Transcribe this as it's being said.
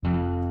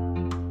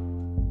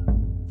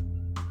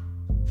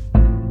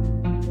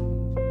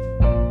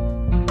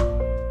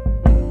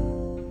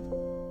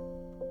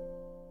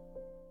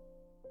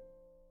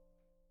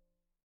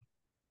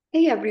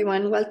Hey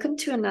everyone, welcome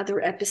to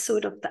another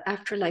episode of the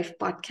Afterlife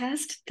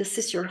podcast. This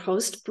is your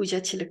host, Pooja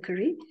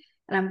Chilakuri,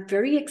 and I'm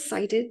very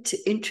excited to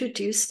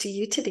introduce to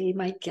you today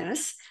my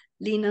guest,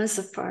 Leena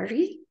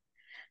Zafary.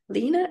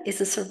 Leena is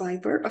a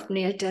survivor of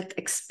near death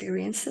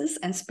experiences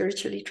and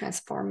spiritually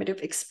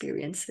transformative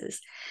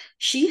experiences.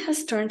 She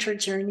has turned her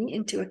journey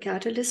into a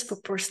catalyst for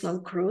personal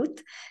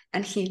growth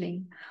and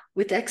healing.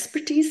 With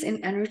expertise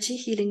in energy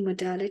healing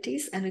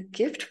modalities and a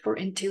gift for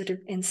intuitive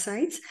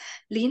insights,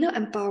 Leena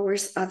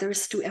empowers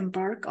others to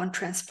embark on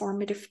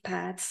transformative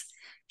paths.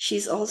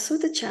 She's also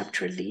the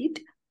chapter lead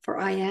for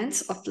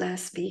IANS of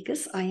Las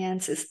Vegas.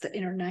 IANS is the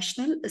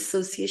International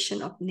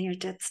Association of Near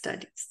Death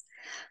Studies.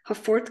 Her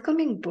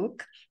forthcoming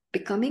book,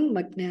 Becoming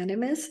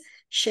Magnanimous,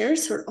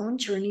 shares her own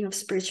journey of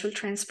spiritual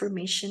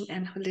transformation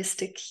and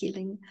holistic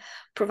healing,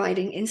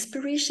 providing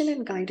inspiration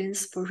and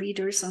guidance for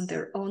readers on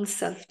their own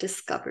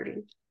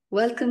self-discovery.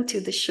 Welcome to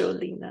the show,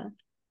 Leena.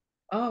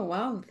 Oh,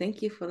 wow.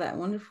 Thank you for that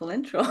wonderful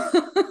intro.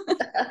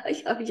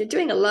 You're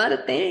doing a lot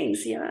of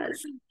things,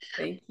 yes.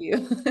 Thank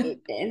you.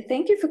 And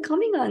thank you for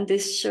coming on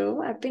this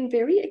show. I've been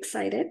very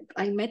excited.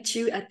 I met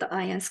you at the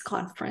IANS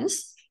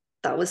conference.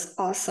 That was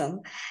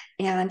awesome.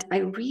 And I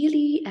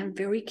really am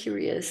very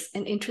curious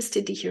and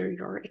interested to hear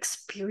your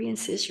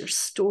experiences, your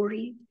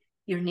story,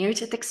 your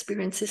near-death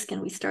experiences. Can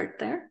we start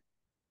there?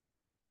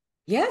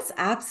 Yes,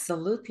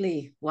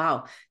 absolutely.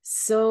 Wow.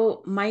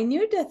 So my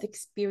near-death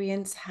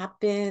experience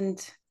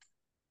happened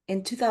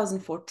in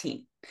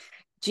 2014,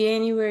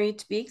 January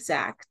to be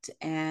exact.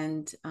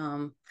 And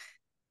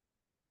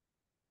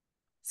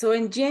so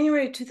in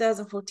January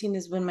 2014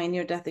 is when my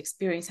near-death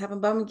experience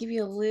happened. But I'm going to give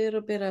you a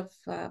little bit of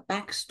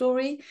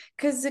backstory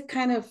because it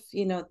kind of,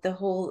 the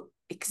whole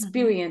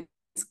experience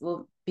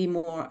will be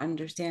more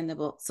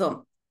understandable.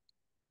 So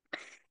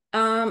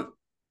at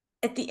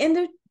the end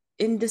of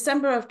in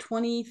December of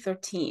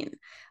 2013,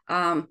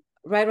 right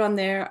around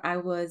there, I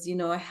was,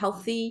 a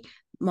healthy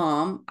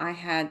mom.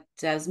 I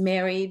was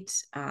married,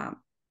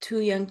 two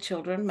young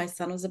children. My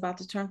son was about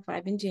to turn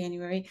 5 in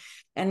January,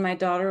 and my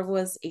daughter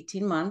was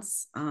 18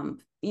 months.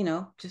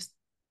 Just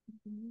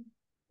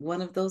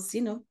one of those,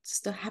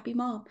 just a happy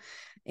mom.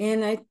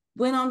 And I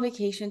went on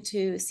vacation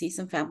to see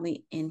some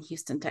family in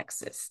Houston,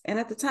 Texas. And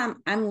at the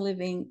time, I'm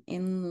living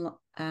in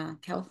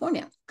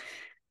California.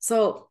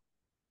 So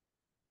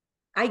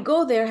I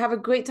go there, have a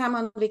great time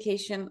on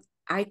vacation.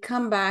 I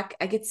come back,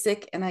 I get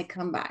sick, and I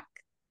come back.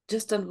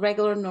 Just a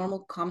regular, normal,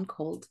 common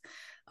cold.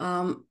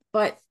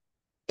 But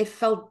it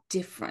felt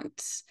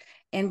different.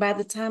 And by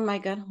the time I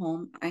got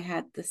home, I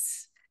had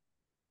this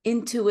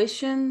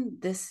intuition,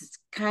 this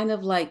kind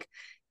of like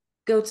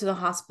go to the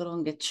hospital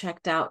and get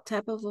checked out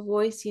type of a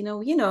voice,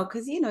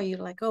 because you're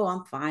like, oh,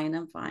 I'm fine,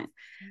 I'm fine.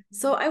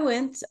 So I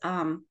went,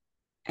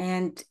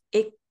 and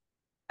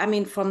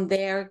from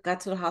there, got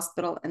to the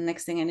hospital, and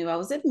next thing I knew, I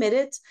was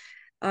admitted.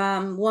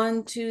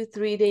 1, 2,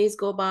 3 days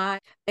go by,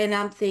 and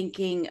I'm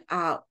thinking,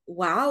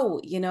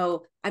 wow,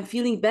 I'm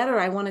feeling better.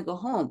 I want to go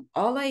home.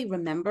 All I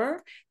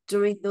remember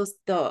during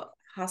the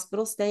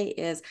hospital stay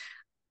is,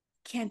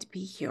 can't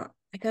be here.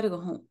 I gotta go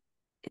home.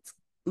 It's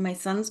my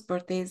son's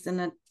birthday is in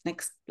the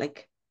next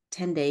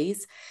 10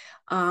 days.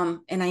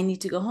 And I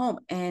need to go home.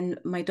 And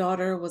my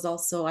daughter was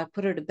also, I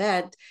put her to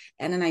bed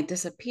and then I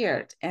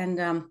disappeared.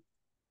 And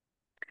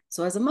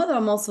so as a mother,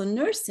 I'm also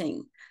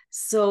nursing.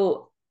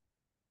 So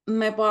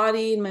my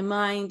body and my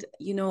mind,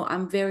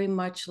 I'm very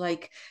much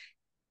like,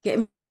 get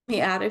me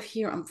out of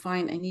here. I'm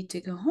fine. I need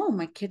to go home.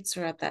 My kids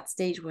are at that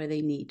stage where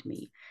they need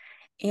me.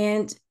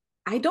 And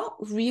I don't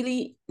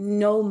really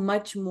know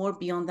much more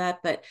beyond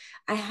that, but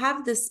I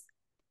have this,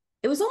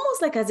 it was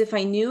almost like as if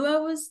I knew I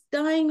was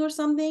dying or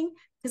something,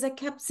 because I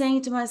kept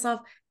saying to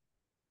myself,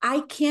 I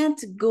can't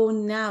go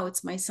now.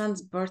 It's my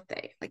son's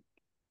birthday. Like,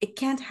 it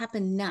can't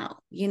happen now,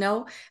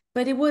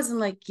 but it wasn't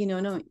like,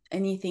 no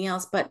anything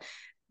else. But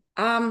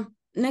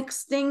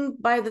next thing,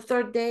 by the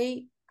third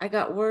day, I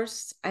got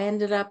worse. I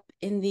ended up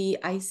in the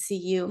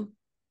ICU.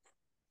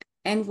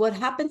 And what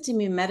happened to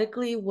me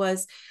medically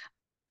was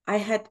I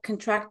had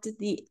contracted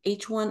the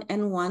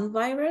H1N1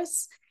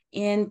 virus,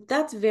 and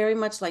that's very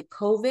much like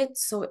COVID.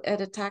 So it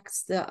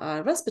attacks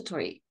the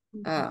respiratory,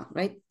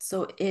 right?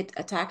 So it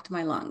attacked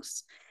my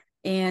lungs,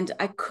 and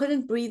I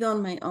couldn't breathe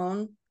on my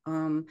own.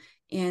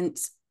 And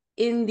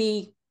in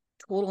the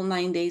total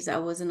 9 days I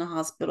was in the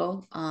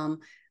hospital,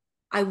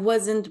 I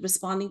wasn't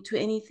responding to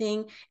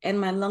anything, and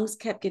my lungs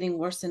kept getting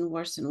worse and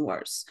worse and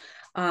worse.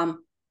 I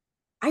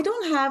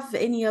don't have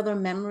any other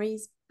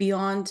memories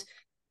beyond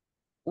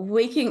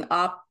waking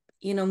up,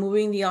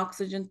 moving the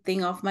oxygen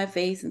thing off my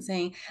face and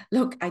saying,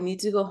 look, I need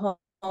to go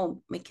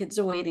home. My kids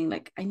are waiting.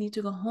 Like, I need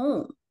to go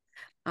home.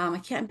 I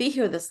can't be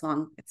here this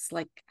long. It's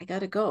like, I got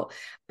to go.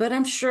 But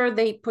I'm sure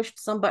they pushed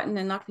some button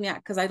and knocked me out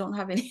because I don't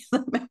have any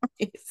other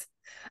memories.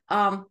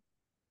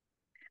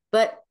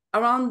 But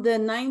around the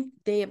 9th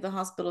day of the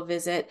hospital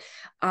visit,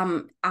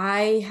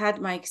 I had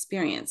my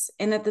experience.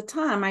 And at the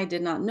time, I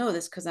did not know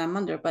this because I'm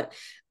under, but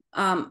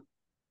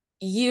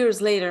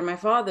years later, my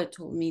father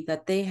told me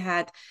that they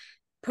had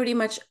pretty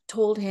much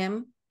told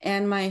him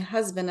and my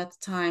husband at the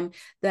time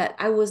that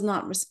I was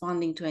not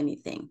responding to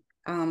anything.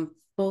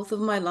 Both of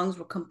my lungs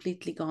were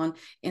completely gone,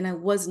 and I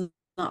was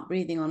not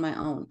breathing on my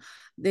own.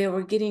 They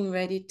were getting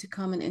ready to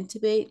come and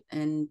intubate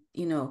and,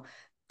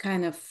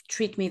 kind of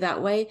treat me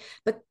that way.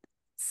 But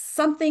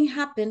something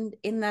happened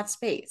in that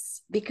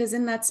space, because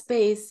in that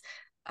space,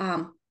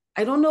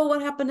 I don't know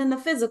what happened in the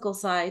physical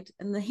side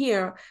and the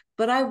here,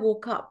 but I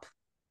woke up.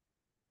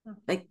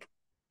 Like,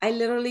 I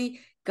literally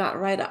got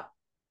right up.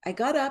 I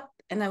got up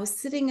and I was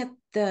sitting in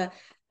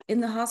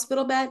the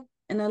hospital bed,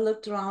 and I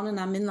looked around and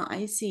I'm in the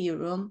ICU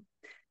room,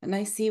 and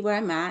I see where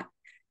I'm at,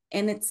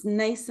 and it's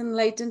nice and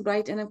light and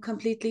bright, and I'm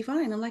completely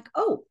fine. I'm like,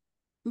 oh,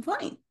 I'm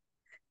fine.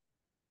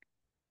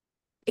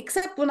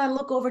 Except when I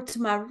look over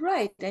to my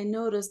right, I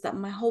notice that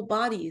my whole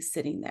body is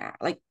sitting there.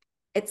 Like,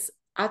 it's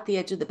at the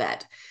edge of the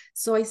bed.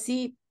 So I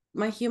see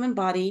my human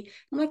body.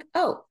 I'm like,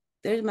 oh,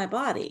 there's my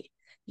body,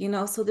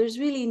 so there's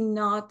really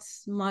not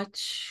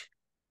much,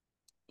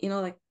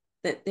 like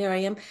that there I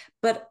am.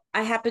 But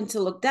I happen to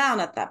look down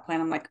at that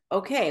point. I'm like,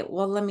 okay,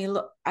 well, let me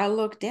look. I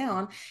look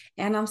down,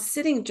 and I'm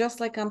sitting just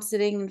like I'm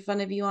sitting in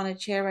front of you on a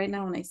chair right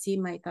now. And I see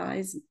my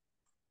thighs,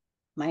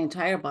 my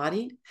entire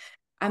body.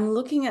 I'm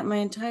looking at my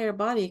entire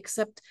body,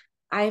 except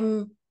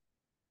I'm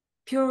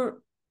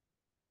pure,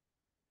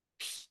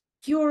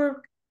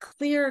 pure,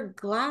 clear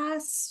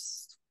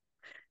glass,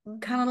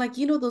 kind of like,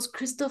 those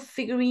crystal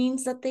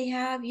figurines that they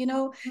have,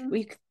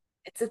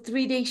 it's a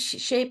 3D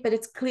shape, but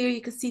it's clear.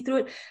 You can see through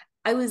it.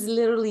 I was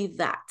literally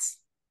that.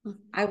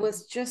 I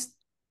was just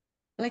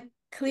like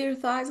clear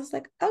thighs. I was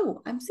like,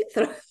 oh, I'm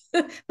see-through.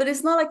 But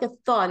it's not like a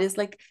thought. It's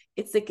like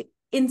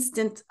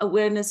instant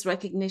awareness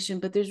recognition,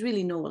 but there's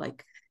really no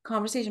like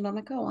conversation. But I'm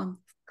like, oh, I'm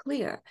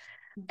clear.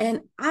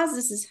 And as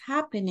this is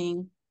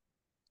happening,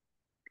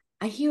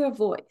 I hear a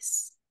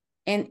voice.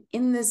 And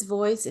in this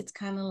voice, it's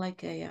kind of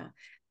like a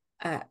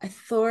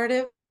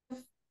authoritative,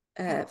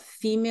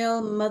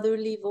 female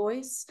motherly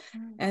voice.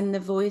 And the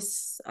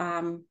voice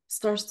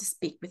starts to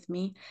speak with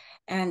me,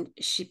 and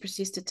she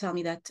proceeds to tell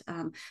me that,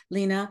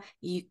 Leena,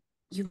 you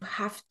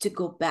have to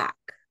go back.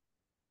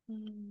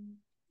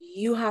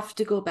 You have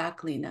to go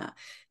back, Leena.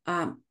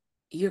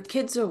 Your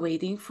kids are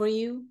waiting for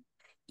you.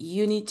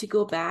 You need to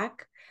go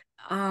back.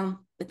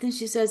 But then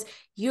she says,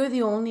 you're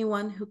the only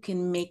one who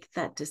can make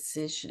that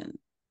decision,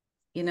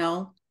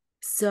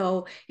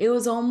 So it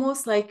was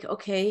almost like,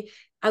 okay,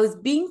 I was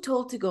being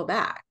told to go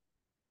back,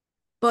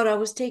 but I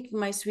was taking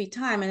my sweet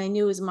time, and I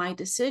knew it was my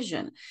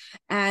decision.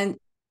 And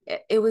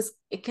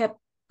it kept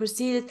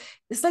proceeded.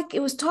 It's like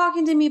it was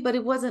talking to me, but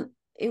it wasn't,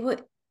 it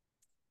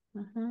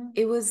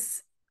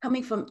was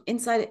coming from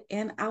inside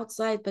and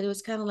outside, but it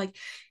was kind of like,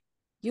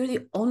 you're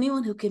the only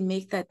one who can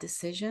make that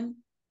decision.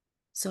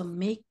 So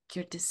make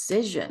your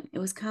decision. It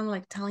was kind of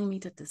like telling me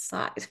to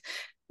decide.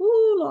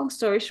 Ooh, long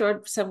story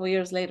short, several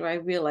years later, I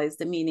realized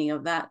the meaning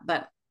of that.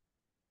 But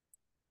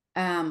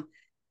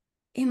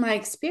in my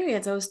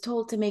experience, I was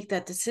told to make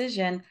that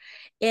decision.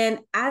 And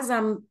as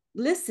I'm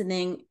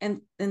listening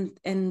and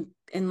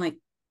like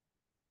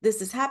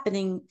this is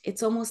happening,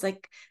 it's almost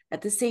like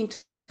at the same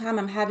time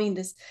I'm having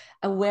this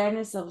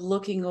awareness of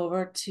looking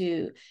over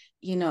to,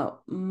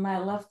 my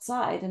left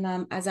side.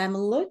 And as I'm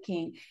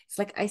looking, it's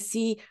like I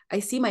see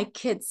my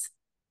kids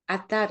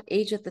at that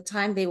age. At the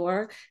time they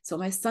were, so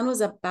my son was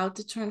about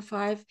to turn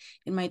 5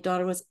 and my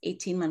daughter was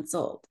 18 months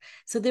old.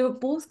 So they were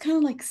both kind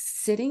of like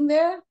sitting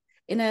there,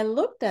 and I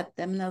looked at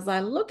them, and as I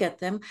look at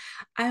them,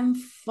 I'm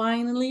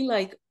finally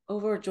like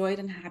overjoyed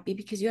and happy,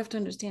 because you have to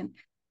understand,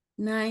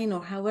 9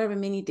 or however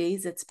many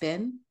days it's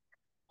been,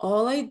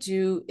 all I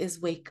do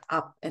is wake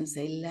up and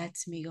say, let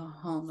me go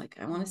home. Like,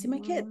 I want to see my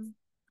kids.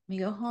 Let me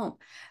go home.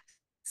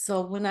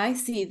 So when I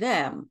see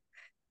them,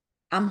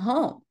 I'm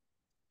home.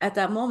 At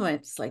that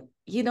moment, it's like,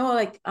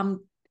 like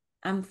I'm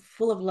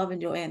full of love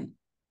and joy. And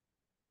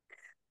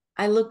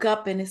I look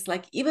up, and it's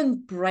like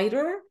even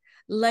brighter,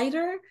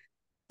 lighter,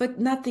 but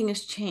nothing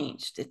has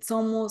changed. It's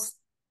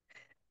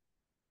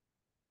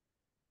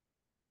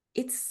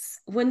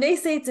when they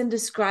say it's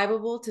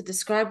indescribable to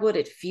describe what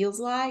it feels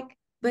like,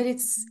 but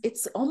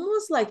it's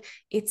almost like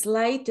it's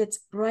light, it's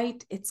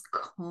bright, it's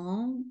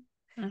calm,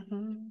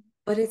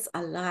 but it's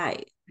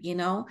alive,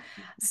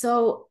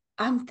 So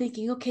I'm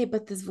thinking, okay,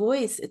 but this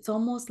voice, it's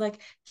almost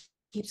like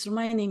keeps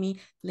reminding me,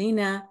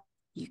 Leena,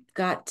 you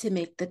got to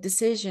make the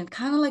decision,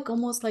 kind of like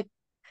almost like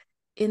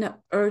in an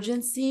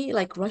urgency,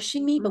 like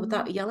rushing me, but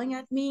without yelling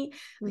at me.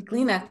 Like,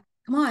 Leena,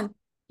 come on,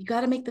 you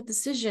got to make the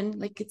decision.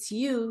 Like, it's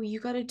you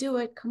got to do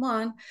it. Come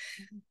on.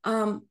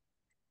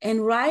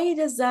 And right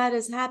as that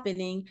is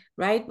happening,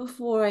 right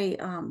before I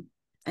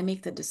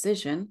make the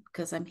decision,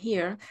 because I'm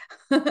here.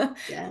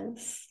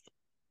 Yes.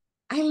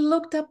 I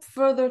looked up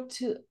further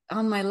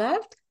on my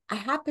left. I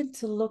happened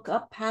to look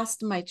up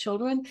past my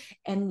children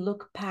and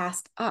look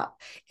past up.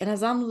 And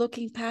as I'm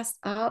looking past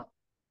up,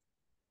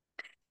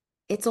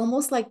 it's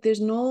almost like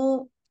the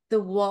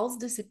walls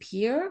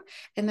disappear,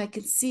 and I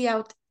can see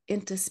out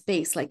into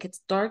space. Like,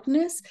 it's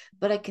darkness,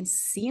 but I can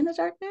see in the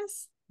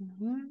darkness.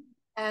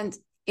 And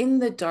in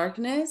the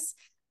darkness,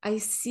 I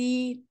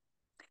see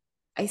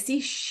I see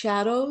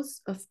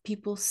shadows of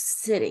people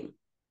sitting.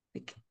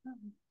 Like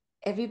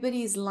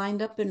everybody's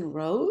lined up in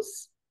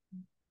rows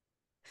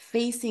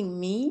facing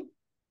me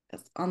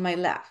on my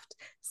left.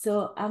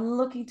 So I'm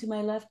looking to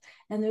my left,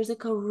 and there's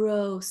like a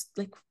row,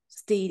 like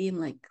stadium,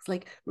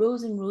 like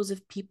rows and rows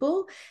of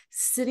people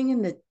sitting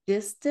in the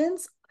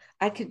distance.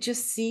 I could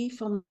just see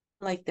from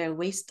like their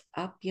waist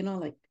up,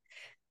 like,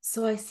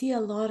 so I see a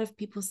lot of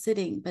people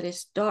sitting, but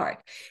it's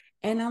dark.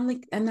 And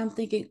I'm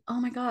thinking, oh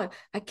my God,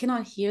 I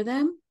cannot hear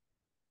them,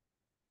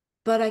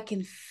 but I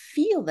can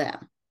feel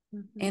them.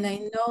 Mm-hmm. And I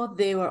know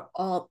they were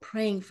all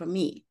praying for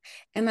me.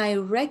 And I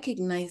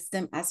recognize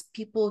them as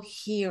people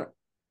here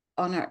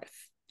on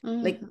earth.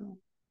 Mm-hmm.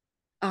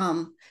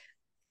 Um,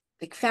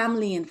 like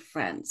family and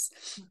friends.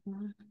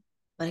 Mm-hmm.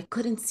 But I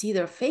couldn't see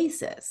their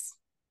faces.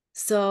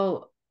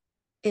 So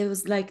it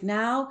was like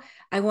now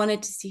I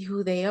wanted to see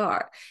who they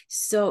are.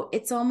 So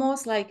it's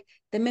almost like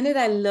the minute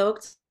I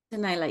looked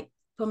and I like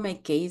put my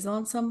gaze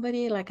on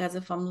somebody, like as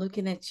if I'm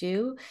looking at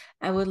you,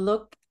 I would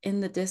look in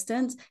the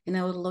distance and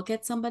I would look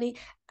at somebody.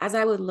 As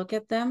I would look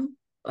at them,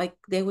 like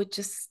they would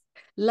just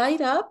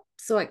light up.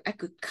 So I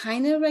could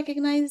kind of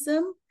recognize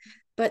them,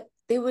 but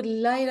they would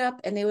light up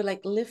and they would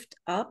like lift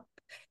up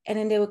and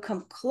then they would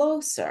come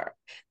closer.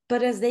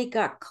 But as they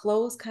got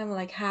close, kind of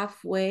like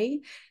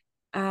halfway,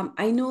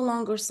 I no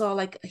longer saw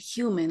like a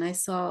human. I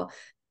saw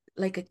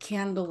like a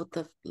candle with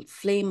the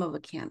flame of a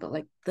candle,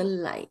 like the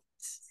light.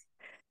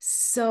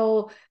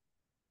 So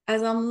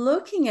as I'm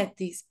looking at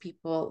these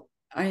people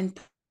in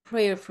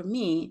prayer for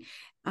me,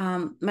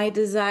 my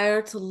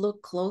desire to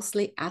look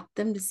closely at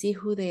them to see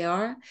who they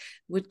are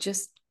would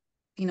just,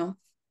 you know,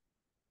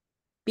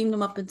 beam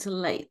them up into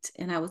light,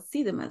 and I would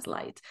see them as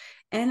light.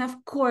 And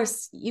of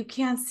course, you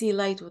can't see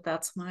light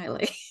without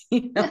smiling,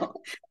 you know.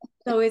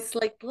 So it's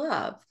like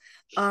love.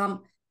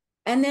 Um,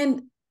 and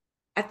then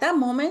at that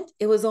moment,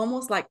 it was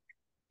almost like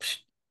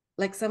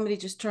somebody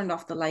just turned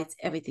off the lights,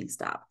 everything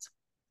stopped.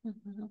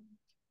 Mm-hmm.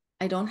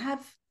 I don't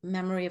have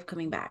memory of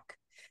coming back.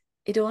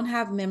 I don't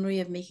have memory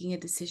of making a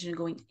decision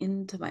going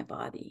into my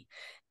body.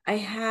 I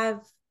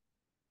have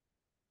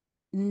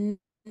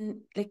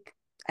like,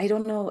 I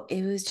don't know,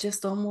 it was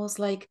just almost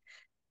like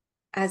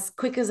as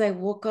quick as I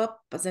woke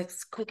up,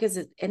 as quick as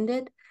it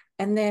ended.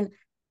 And then,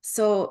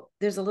 so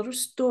there's a little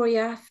story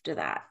after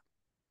that.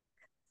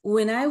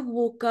 When I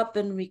woke up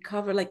and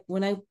recovered, like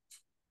when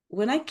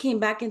I came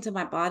back into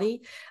my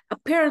body,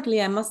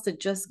 apparently I must have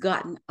just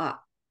gotten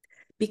up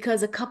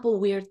because a couple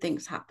weird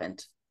things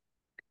happened.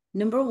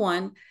 Number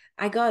one,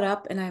 I got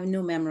up and I have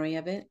no memory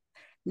of it.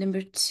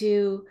 Number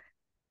two,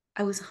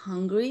 I was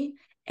hungry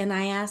and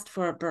I asked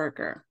for a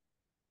burger.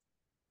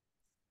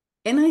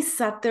 And I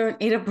sat there and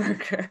ate a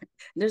burger.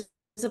 There's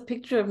a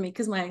picture of me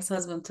because my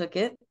ex-husband took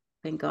it.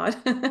 Thank God.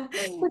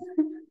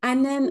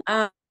 And then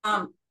I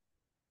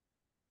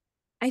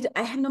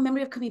have no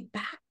memory of coming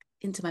back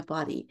into my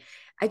body.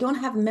 I don't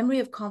have memory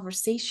of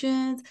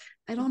conversations.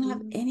 I don't have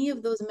Mm-hmm. any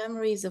of those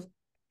memories of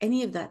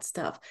any of that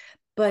stuff.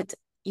 But,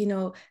 you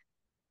know,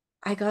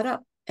 I got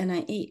up and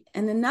I ate.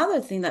 And another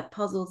thing that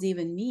puzzles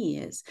even me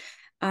is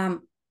I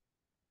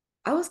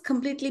was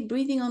completely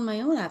breathing on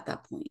my own at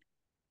that point.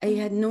 I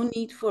had no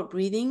need for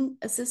breathing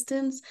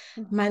assistance.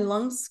 My Mm-hmm.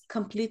 lungs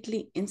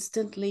completely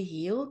instantly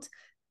healed.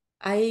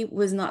 I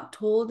was not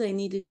told I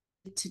needed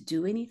to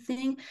do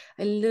anything.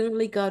 I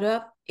literally got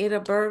up, ate a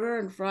burger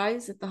and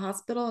fries at the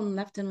hospital, and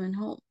left and went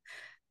home.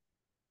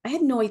 I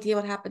had no idea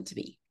what happened to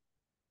me.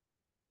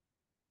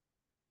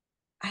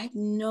 I had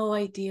no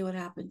idea what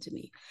happened to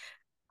me.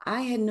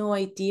 I had no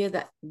idea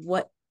that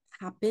what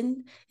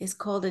happened is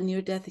called a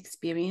near death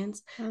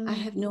experience. I Mm-hmm.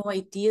 have no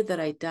idea that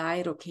I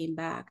died or came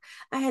back.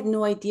 I had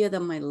no idea that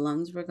my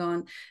lungs were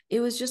gone. It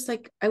was just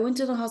like I went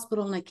to the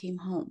hospital and I came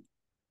home.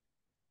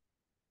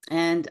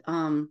 And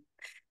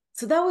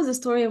so that was the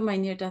story of my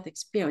near death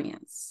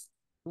experience,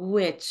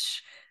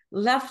 which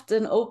left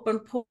an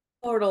open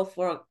portal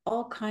for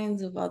all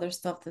kinds of other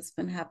stuff that's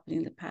been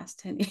happening the past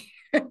 10 years.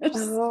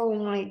 Oh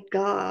my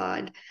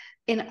God.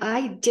 And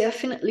I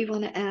definitely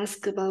want to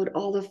ask about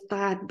all of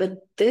that, but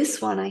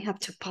this one I have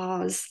to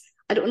pause.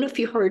 I don't know if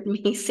you heard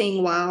me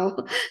saying wow.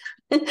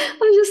 I'm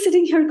just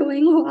sitting here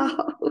going,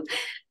 wow.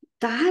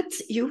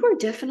 You were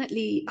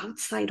definitely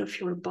outside of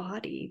your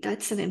body.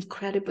 That's an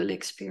incredible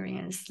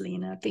experience,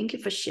 Leena. Thank you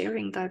for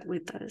sharing that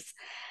with us.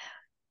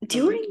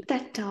 During Absolutely.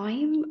 that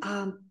time,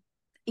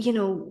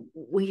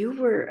 when you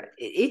were,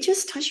 it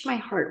just touched my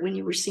heart when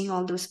you were seeing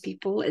all those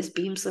people as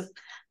beams of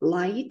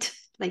light,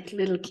 like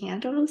little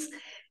candles.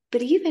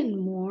 But even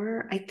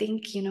more, I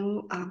think,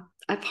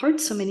 I've heard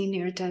so many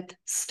near death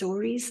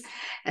stories.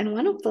 And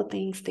one of the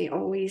things they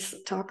always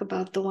talk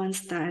about, the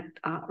ones that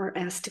are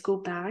asked to go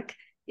back,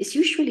 is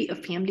usually a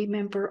family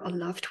member, a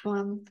loved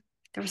one.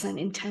 There was an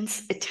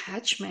intense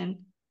attachment.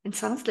 And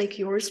sounds like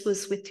yours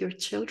was with your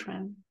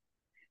children,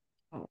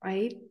 Oh,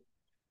 right?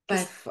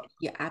 Because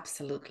yeah,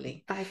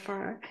 absolutely. by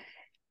far,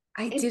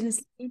 I it, didn't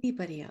see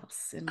anybody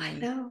else in I my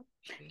know.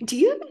 Do experience.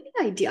 you have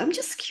any idea? I'm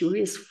just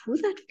curious who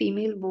that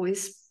female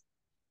voice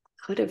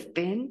could have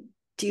been.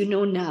 Do you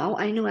know now?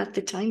 I know at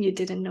the time you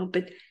didn't know,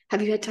 but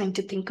Have you had time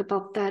to think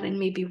about that and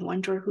maybe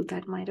wonder who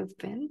that might have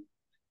been?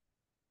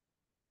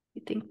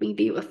 You think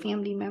maybe a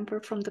family member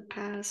from the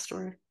past,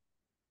 or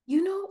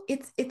You know,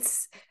 it's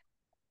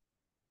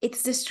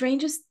the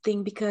strangest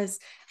thing because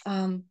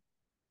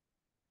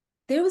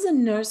there was a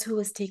nurse who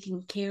was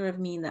taking care of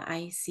me in the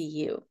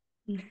ICU.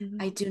 mm-hmm.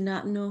 I do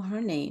not know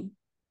her name,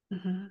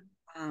 Mm-hmm.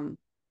 um,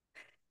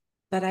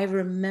 but I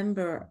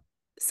remember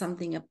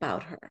something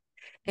about her.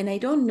 And I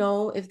don't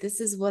know if this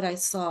is what I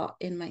saw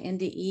in my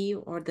NDE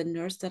or the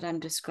nurse that I'm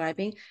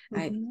describing.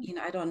 Mm-hmm.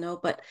 I don't know,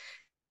 but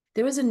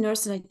there was a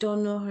nurse and I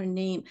don't know her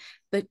name,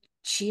 but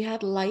she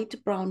had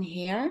light brown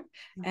hair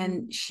and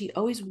Mm-hmm. she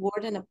always wore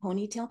it in a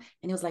ponytail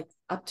and it was like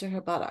up to her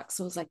buttocks.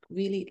 So it was like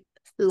really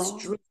Long.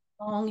 straight,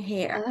 long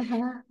hair,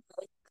 Uh-huh.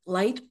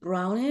 light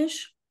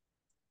brownish.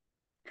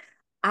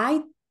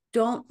 I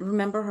don't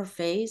remember her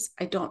face.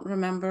 I don't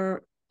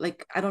remember,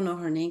 like, I don't know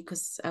her name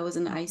because I was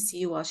in the Mm-hmm.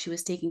 ICU while she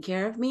was taking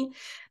care of me.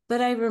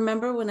 But I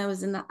remember when I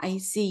was in the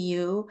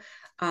ICU,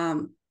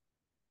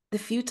 the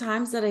few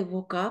times that I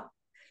woke up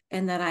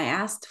and that I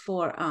asked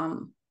for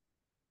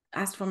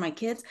my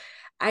kids,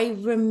 I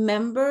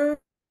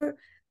remember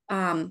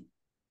um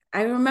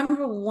I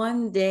remember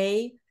one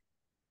day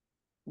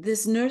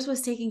this nurse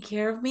was taking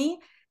care of me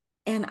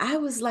and I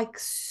was like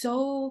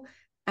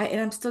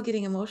and I'm still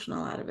getting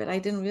emotional out of it. I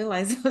didn't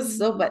realize it was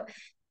so, Mm-hmm. but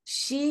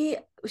she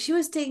she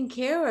was taking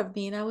care of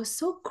me and I was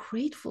so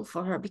grateful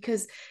for her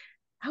because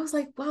I was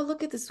like, wow,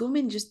 look at this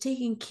woman just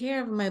taking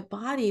care of my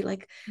body,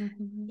 like,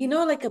 Mm-hmm.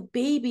 like a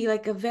baby,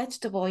 like a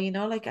vegetable,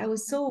 like I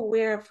was so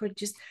aware of her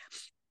just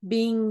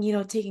being,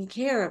 taking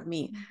care of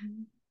me.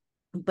 Mm-hmm.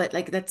 But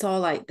like that's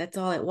all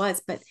it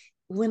was. But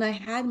when I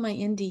had my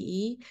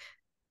NDE,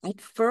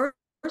 at first,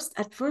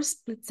 at first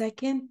split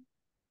second,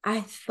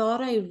 I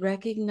thought I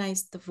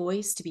recognized the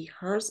voice to be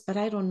hers, but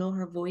I don't know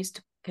her voice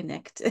to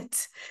connect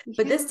it.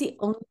 But Yeah. that's the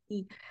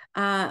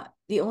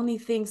only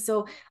thing.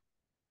 So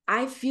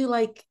I feel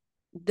like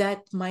that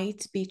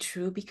might be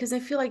true because I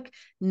feel like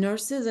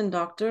nurses and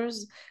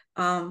doctors,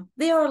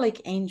 they are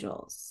like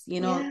angels,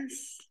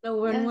 Yes. when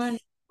we're Yes.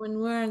 when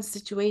we're in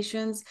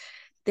situations,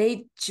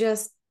 they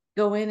just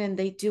go in and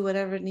they do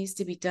whatever needs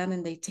to be done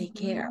and they take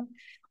care. Mm-hmm.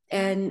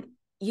 Yeah. And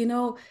you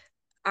know,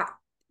 I,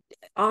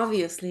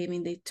 obviously, I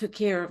mean, they took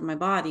care of my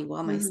body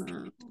while my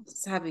spirit Mm-hmm.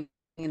 was having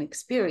an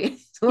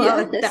experience. Well,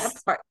 like that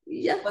Yes. part.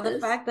 But the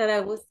Yes. fact that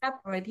I was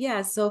separate,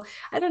 yeah. So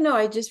I don't know.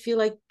 I just feel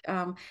like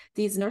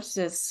these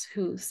nurses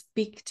who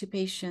speak to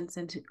patients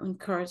and to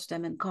encourage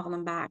them and call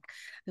them back,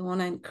 I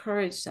want to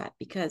encourage that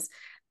because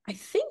I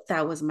think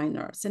that was my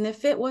nurse. And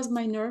if it was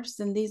my nurse,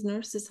 then these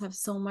nurses have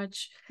so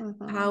much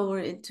Mm-hmm. power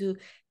into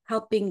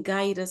helping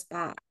guide us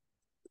back,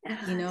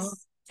 you know,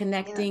 Yes.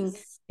 connecting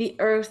Yes. the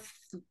earth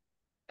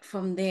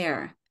from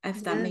there,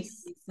 if that makes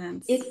Yes. any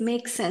sense. It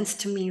makes sense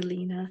to me,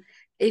 Leena.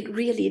 It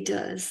really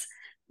does.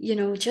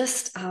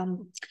 Just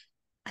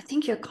I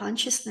think your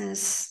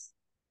consciousness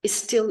is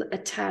still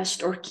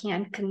attached or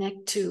can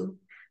connect to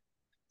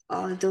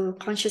the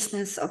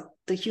consciousness of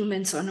the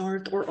humans on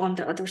Earth or on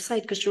the other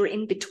side because you're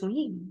in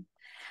between.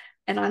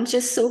 And I'm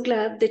just so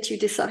glad that you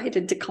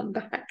decided to come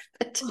back,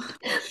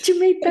 to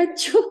make that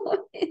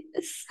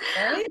choice.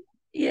 Right?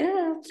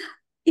 Yeah.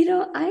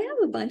 I have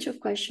a bunch of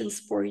questions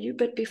for you,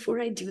 but before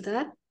I do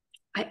that,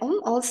 I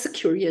am also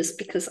curious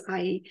because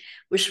I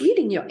was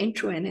reading your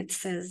intro and it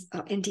says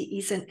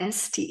NDEs and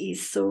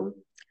STEs. So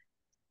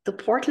the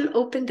portal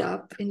opened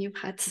up and you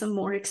had some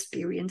more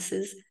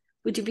experiences.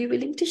 Would you be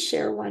willing to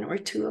share one or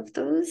two of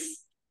those?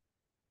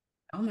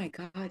 Oh my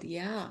God,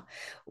 yeah.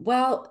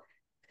 Well,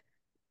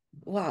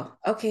 wow.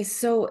 Okay,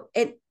 so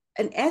an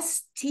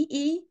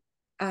STE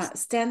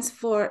stands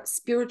for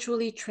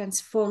spiritually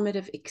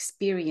transformative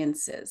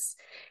experiences.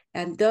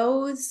 And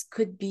those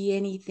could be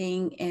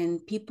anything,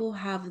 and people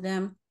have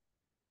them.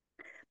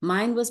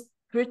 Mine was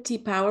pretty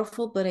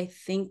powerful, but I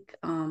think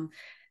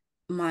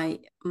my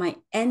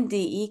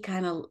NDE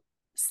kind of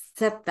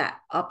set that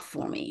up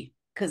for me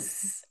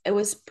because it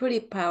was pretty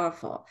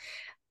powerful.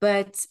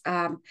 But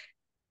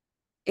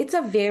it's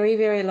a very,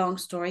 very long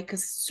story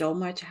because so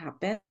much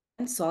happened.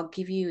 So I'll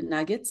give you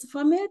nuggets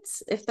from it,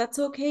 if that's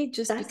okay,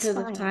 just That's because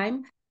of fine.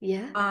 time.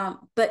 Yeah.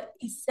 But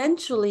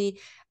essentially,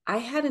 I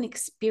had an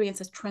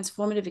experience, a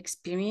transformative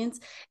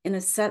experience in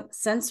a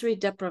sensory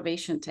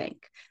deprivation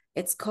tank.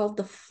 It's called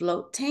the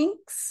float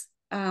tanks.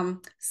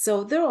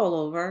 So they're all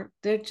over.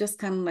 They're just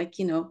kind of like,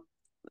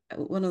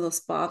 one of those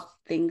spa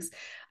things.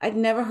 I'd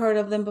never heard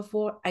of them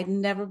before. I'd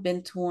never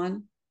been to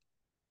one.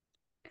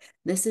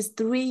 This is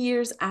 3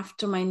 years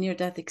after my near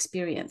death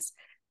experience.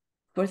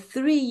 For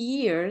 3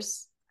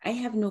 years, I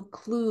have no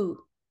clue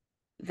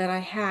that I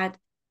had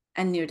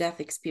a near death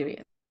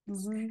experience.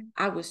 Mm-hmm.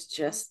 I was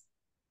just,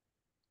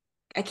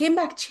 I came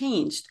back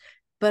changed,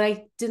 but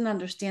I didn't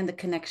understand the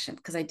connection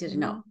because I didn't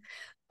Mm-hmm. know.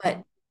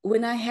 But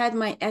when I had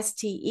my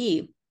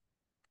STE,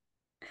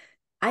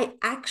 I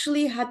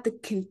actually had the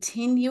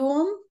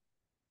continuum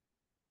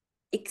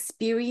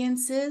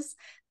experiences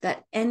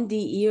that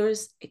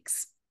NDEers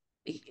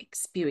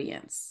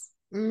experience.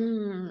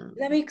 Mm. Does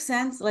that make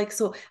sense? Like,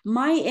 so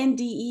my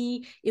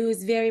NDE, it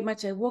was very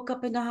much, I woke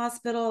up in the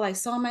hospital, I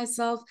saw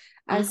myself,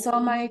 I saw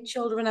my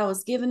children, I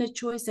was given a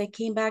choice, I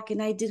came back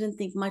and I didn't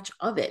think much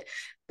of it.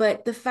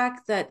 But the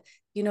fact that,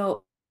 you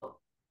know,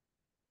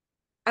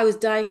 I was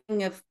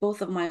dying of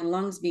both of my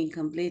lungs being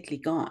completely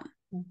gone,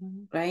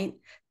 right?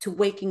 To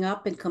waking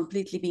up and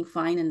completely being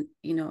fine and,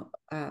 you know,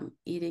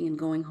 eating and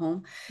going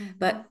home.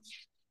 But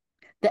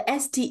the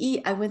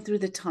STE, I went through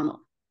the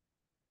tunnel.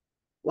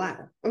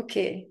 Wow.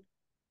 Okay.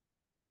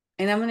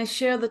 And I'm going to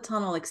share the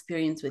tunnel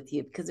experience with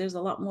you because there's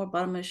a lot more,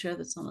 but I'm going to share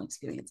the tunnel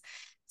experience.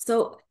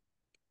 So,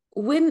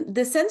 when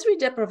the sensory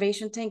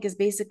deprivation tank is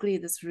basically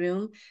this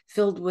room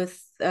filled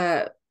with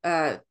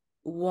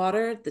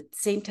water, the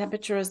same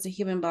temperature as the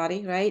human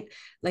body, right?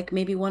 Like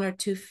maybe 1 or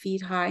 2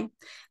 feet high,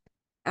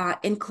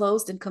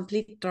 enclosed in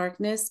complete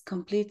darkness,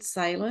 complete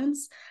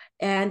silence.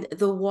 And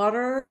the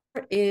water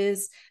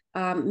is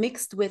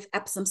mixed with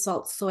Epsom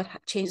salts. So it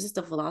changes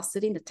the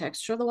velocity and the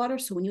texture of the water.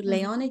 So when you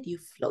lay on it, you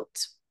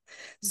float.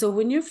 So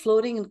when you're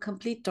floating in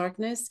complete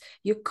darkness,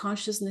 your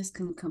consciousness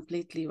can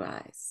completely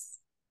rise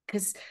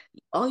because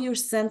all your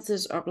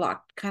senses are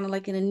blocked, kind of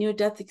like in a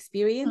near-death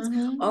experience.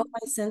 All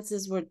my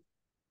senses were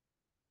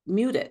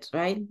muted,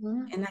 right?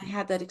 And I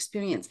had that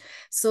experience.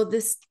 So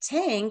this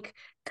tank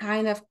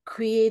kind of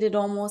created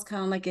almost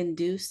kind of like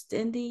induced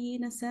NDE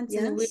in a sense,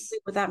 in a weird Yes. way,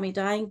 without me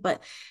dying,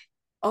 but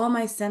all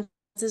my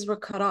senses were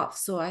cut off.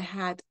 So I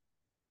had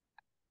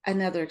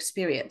another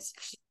experience.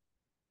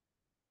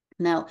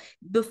 Now,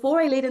 before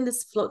I laid in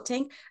this float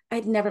tank,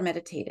 I'd never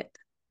meditated.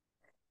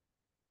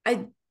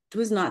 I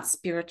was not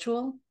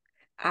spiritual.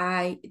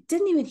 I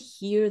didn't even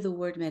hear the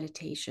word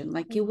meditation.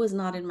 Like it was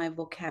not in my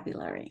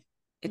vocabulary.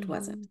 It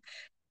wasn't.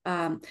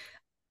 Um,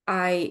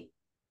 I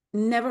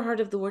never heard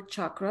of the word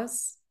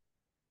chakras.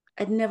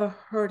 I'd never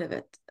heard of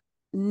it,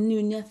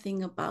 knew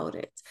nothing about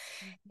it.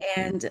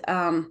 And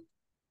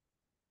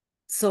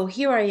so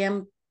here I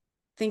am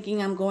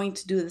thinking I'm going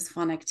to do this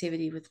fun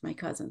activity with my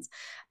cousins.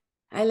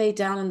 I lay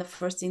down, and the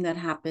first thing that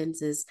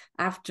happens is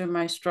after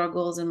my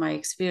struggles and my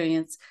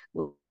experience,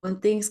 when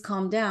things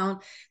calm down,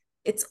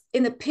 it's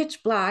in the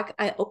pitch black.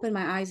 I open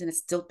my eyes and it's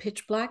still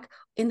pitch black.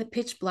 In the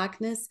pitch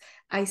blackness,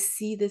 I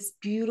see this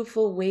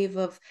beautiful wave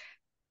of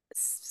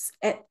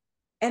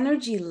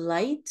energy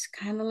light,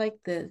 kind of like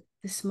the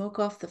smoke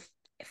off the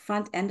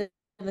front end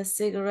of a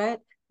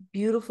cigarette,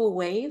 beautiful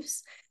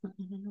waves.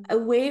 A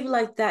wave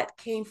like that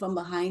came from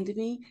behind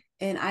me,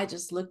 and I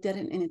just looked at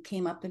it and it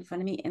came up in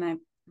front of me, and I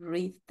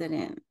breathed it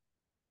in.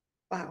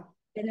 Wow.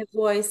 And a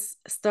voice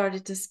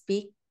started to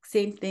speak,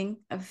 same thing,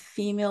 a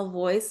female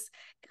voice,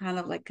 kind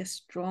of like a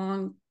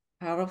strong,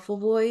 powerful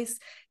voice,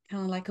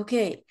 kind of like,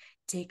 okay,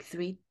 take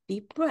 3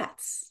 deep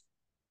breaths.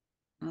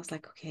 I was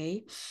like,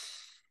 okay.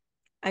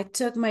 I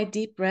took my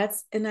deep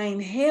breaths and I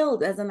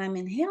inhaled. As I'm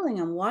inhaling,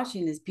 I'm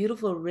watching this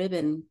beautiful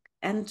ribbon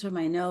enter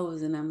my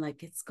nose, and I'm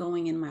like, it's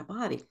going in my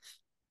body.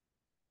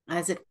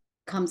 As it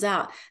comes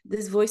out,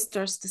 this voice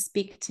starts to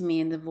speak to me,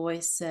 and the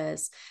voice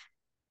says,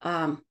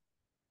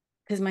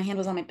 because my hand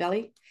was on my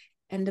belly,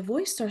 and the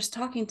voice starts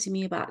talking to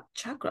me about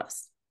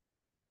chakras.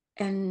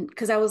 And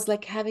because I was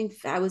like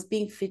I was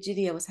being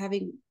fidgety, I was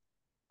having,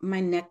 my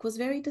neck was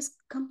very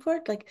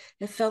discomfort, like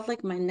it felt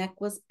like my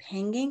neck was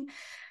hanging.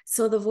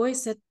 So the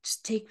voice said,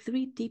 just take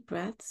 3 deep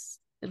breaths,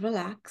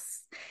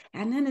 relax.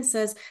 And then it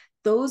says,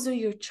 those are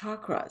your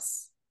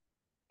chakras.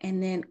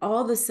 And then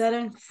all of a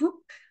sudden, whoop,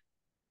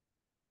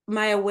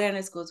 my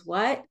awareness goes,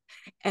 what?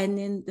 And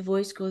then the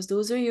voice goes,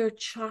 those are your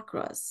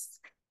chakras.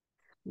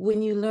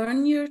 When you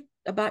learn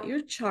about your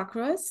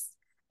chakras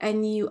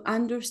and you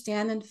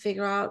understand and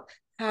figure out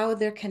how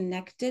they're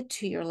connected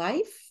to your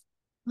life,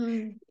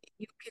 you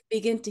can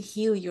begin to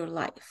heal your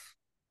life.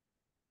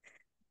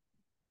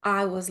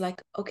 I was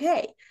like,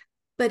 okay.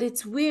 But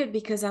it's weird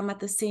because I'm at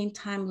the same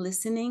time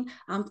listening.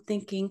 I'm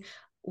thinking,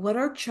 what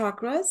are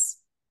chakras?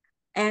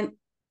 And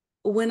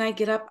when I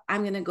get up,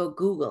 I'm going to go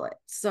Google it.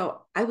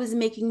 So I was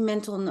making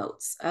mental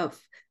notes of,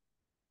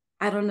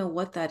 I don't know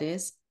what that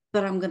is,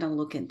 but I'm going to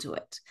look into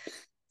it.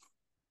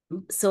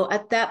 So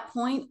at that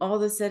point, all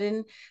of a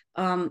sudden,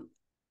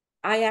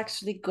 I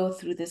actually go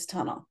through this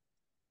tunnel.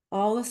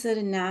 All of a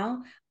sudden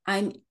now,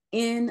 I'm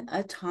in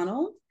a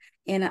tunnel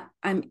and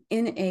I'm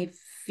in a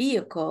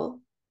vehicle,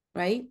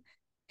 right?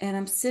 And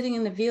I'm sitting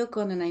in the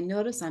vehicle and I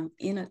notice I'm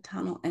in a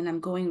tunnel and I'm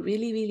going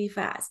really, really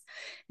fast.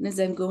 And as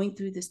I'm going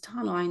through this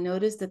tunnel, I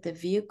notice that the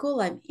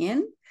vehicle I'm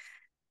in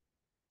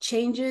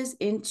changes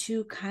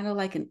into kind of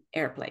like an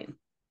airplane.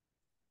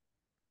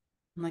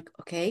 I'm like,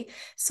 okay.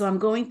 So I'm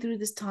going through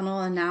this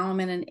tunnel and now I'm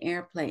in an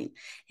airplane.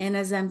 And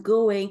as I'm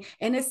going,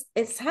 and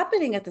it's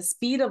happening at the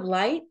speed of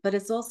light, but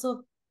it's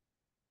also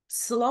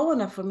slow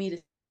enough for me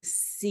to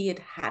see it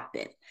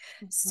happen.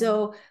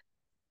 So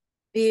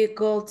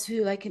vehicle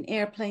to like an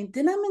airplane.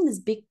 Then I'm in this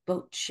big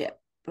boat ship,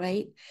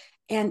 right?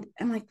 And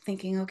I'm like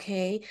thinking,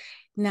 okay,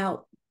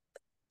 now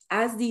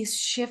as these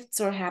shifts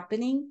are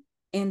happening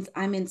and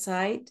I'm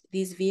inside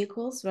these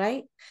vehicles,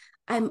 right?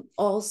 I'm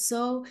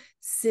also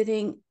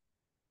sitting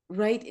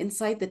right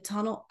inside the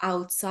tunnel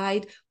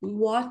outside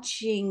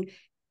watching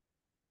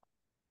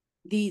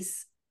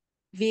these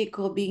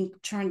vehicle being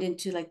turned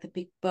into like the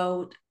big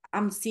boat.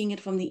 I'm seeing it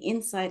from the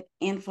inside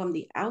and from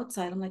the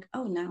outside. I'm like,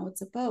 oh, now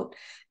it's a boat.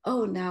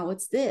 Oh, now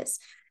it's this.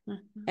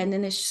 Mm-hmm. And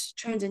then it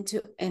turns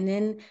into, and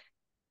then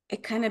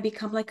it kind of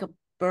become like a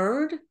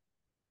bird.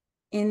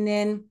 And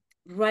then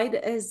right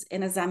as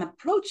I'm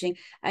approaching,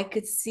 I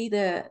could see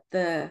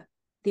the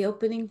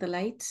opening, the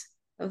light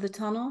of the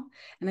tunnel,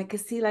 and I could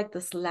see like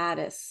this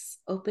lattice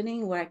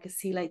opening where I could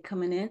see light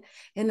coming in.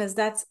 And as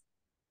that's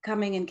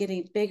coming and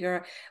getting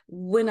bigger,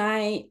 when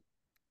I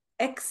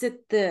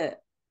exit the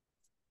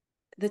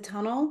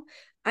tunnel,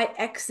 I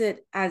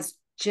exit as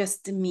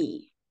just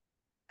me.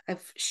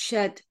 I've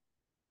shed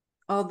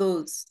all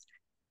those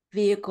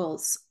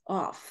vehicles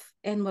off,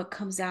 and what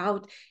comes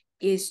out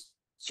is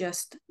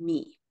just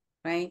me,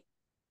 right?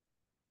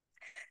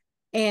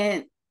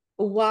 And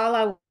while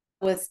I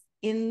was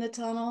in the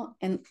tunnel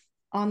and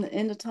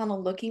in the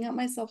tunnel looking at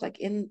myself, like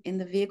in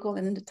the vehicle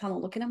and in the tunnel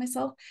looking at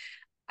myself,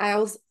 I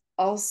was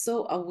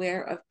also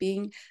aware of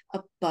being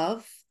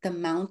above the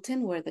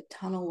mountain where the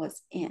tunnel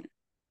was in.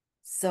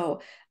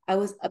 So I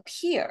was up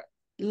here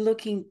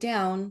looking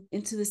down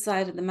into the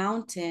side of the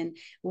mountain,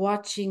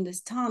 watching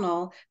this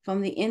tunnel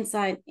from the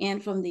inside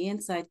and from the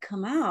inside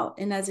come out.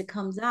 And as it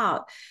comes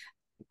out,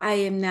 I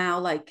am now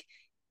like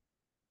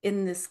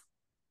in this,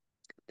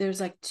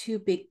 there's like two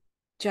big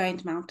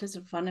giant mountains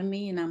in front of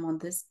me, and I'm on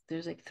this,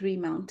 there's like three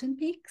mountain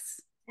peaks,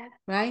 Yeah.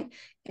 right?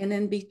 And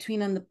then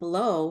between and the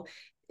below,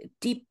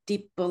 deep,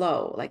 deep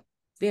below, like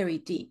very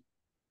deep.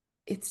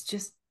 It's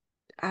just,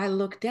 I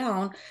look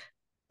down,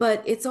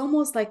 but it's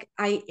almost like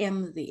I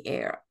am the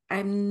air.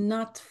 I'm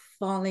not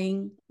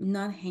falling,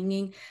 not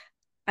hanging.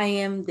 I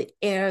am the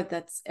air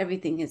that's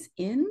everything is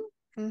in.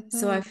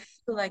 So Mm-hmm. I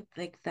feel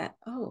like that.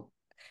 Oh,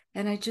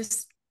 and I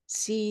just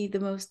see the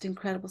most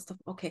incredible stuff.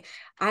 Okay,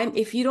 I'm.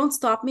 If you don't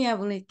stop me, I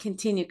want to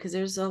continue because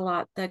there's a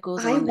lot that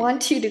goes I on there.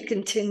 want you to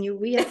continue.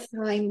 We have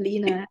time,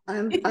 Leena.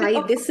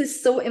 This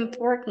is so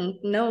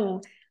important.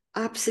 No,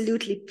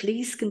 absolutely.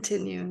 Please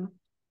continue.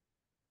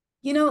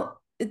 You know,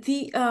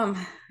 the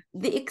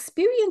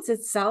experience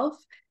itself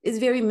is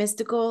very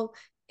mystical,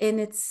 and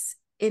it's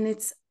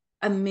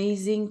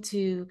amazing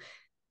to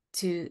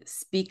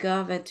speak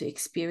of and to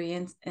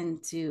experience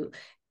and to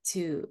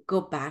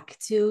go back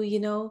to, you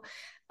know.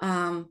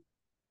 um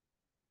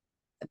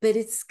but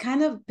it's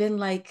kind of been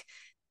like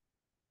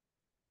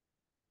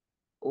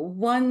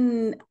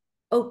one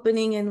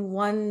opening, and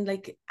one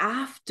like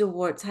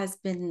afterwards has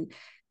been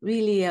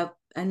really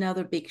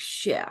another big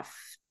shift.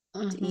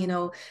 You Mm-hmm.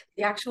 know,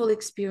 the actual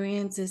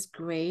experience is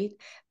great,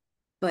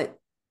 but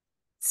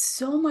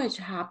so much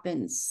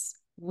happens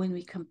when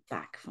we come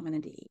back from an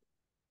NDE.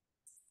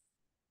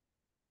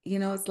 You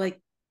know, it's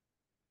like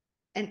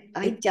And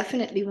I it.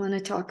 definitely want to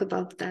talk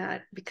about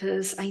that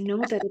because I know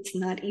that it's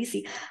not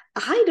easy.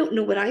 I don't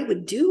know what I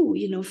would do.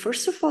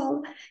 First of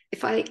all,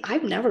 if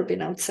I've never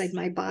been outside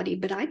my body,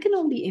 but I can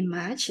only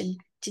imagine.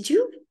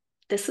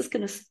 This is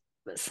going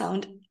to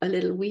sound a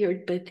little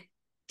weird, but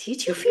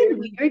did you feel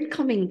Weird. weird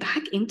coming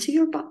back into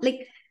your body?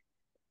 Like,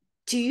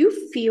 do you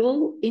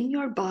feel in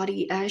your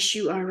body as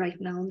you are right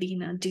now,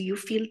 Leena? Do you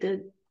feel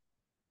the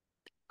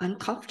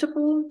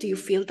uncomfortable? Do you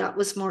feel that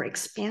was more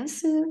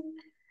expansive?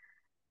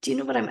 Do you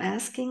know what I'm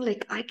asking?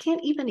 Like, I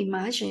can't even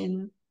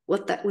imagine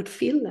what that would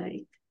feel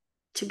like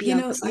to be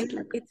outside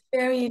like that. It's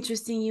very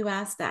interesting you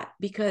asked that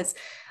because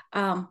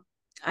um,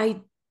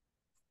 I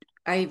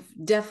I've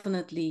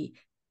definitely,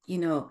 you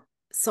know,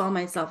 saw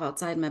myself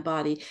outside my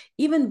body.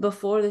 Even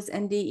before this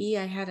NDE,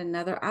 I had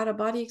another out of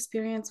body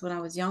experience when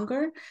I was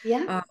younger,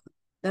 Yeah. uh,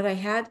 that I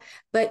had.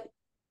 But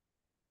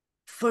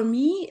for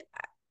me,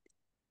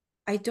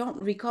 I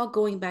don't recall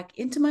going back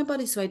into my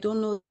body, so I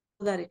don't know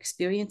that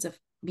experience of,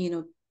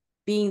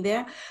 being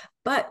there.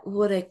 But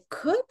what I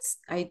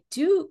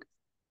do,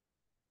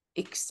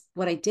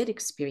 what I did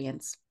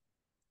experience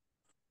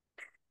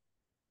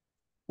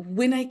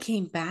when I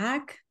came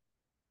back,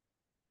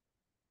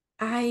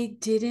 I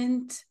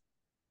didn't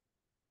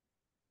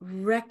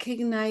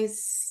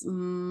recognize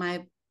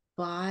my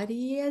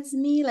body as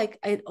me. Like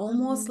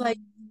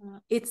Mm-hmm.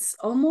 it's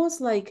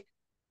almost like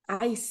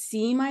I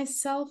see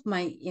myself,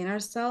 my inner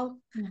self.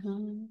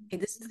 Mm-hmm. Okay,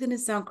 this is gonna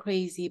sound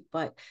crazy,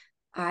 but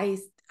I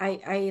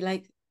I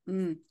like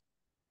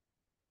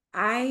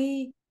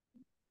I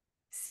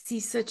see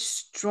such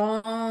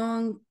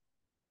strong,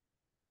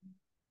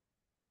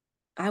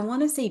 I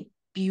want to say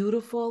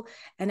beautiful,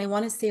 and I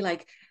want to say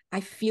like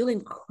I feel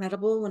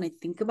incredible when I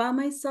think about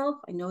myself.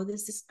 I know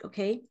this is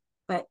okay,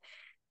 but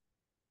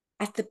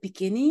at the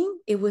beginning,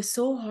 it was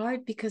so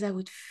hard because I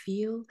would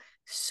feel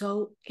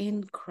so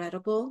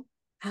incredible.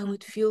 I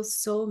would feel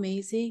so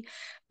amazing.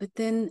 But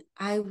then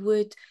I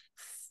would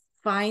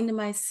find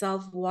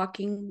myself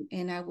walking,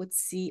 and I would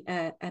see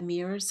a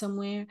mirror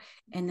somewhere,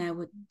 and I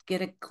would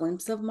get a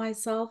glimpse of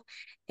myself.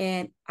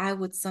 And I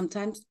would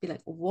sometimes be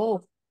like,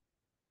 whoa,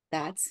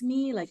 that's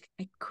me. Like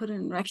I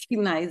couldn't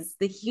recognize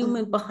the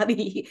human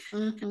body.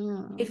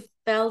 Mm-hmm. It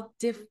felt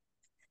different.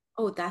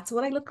 Oh, that's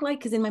what I look like.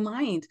 Because in my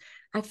mind,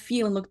 I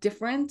feel and look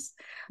different.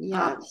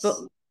 But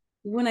Yes.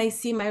 when I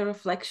see my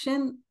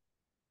reflection,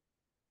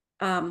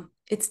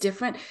 it's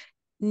different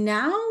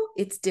now.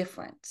 It's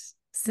different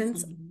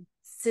since Mhm.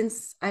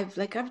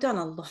 I've done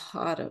a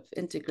lot of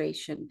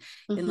integration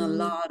and a Mhm.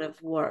 lot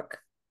of work.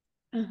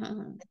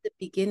 Mhm. At the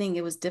beginning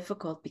it was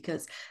difficult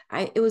because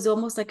it was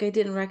almost like I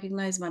didn't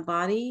recognize my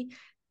body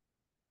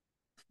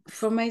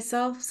for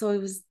myself.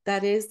 So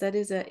that is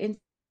an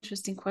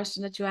interesting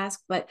question that you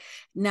ask. But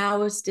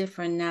now it's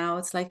different. Now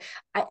it's like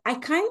I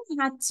kind of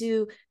had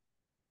to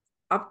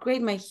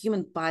upgrade my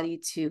human body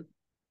to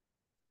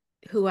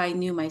who I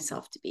knew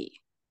myself to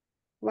be.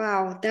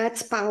 Wow,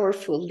 that's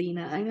powerful,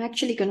 Leena. I'm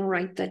actually going to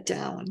write that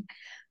down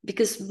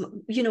because,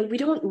 we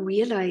don't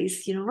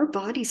realize, our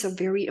bodies are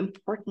very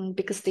important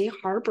because they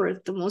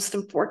harbor the most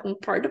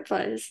important part of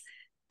us.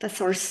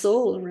 That's our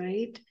soul,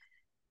 right?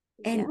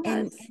 and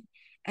Yes,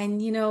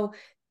 and and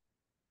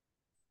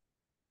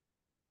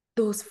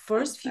those love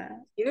first few that.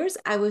 years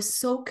I was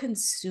so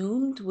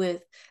consumed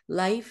with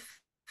life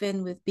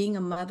and with being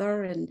a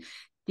mother and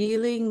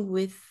dealing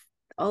with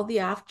all the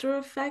after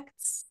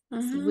effects,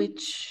 Mm-hmm.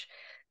 which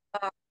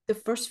uh, the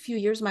first few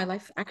years my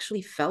life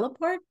actually fell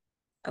apart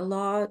a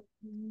lot.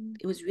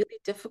 It was really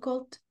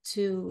difficult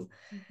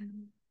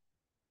Mm-hmm.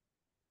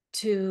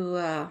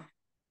 to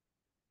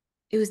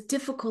it was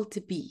difficult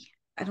to be.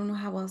 I don't know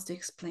how else to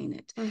explain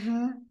it.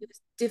 Mm-hmm. It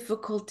was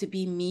difficult to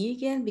be me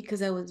again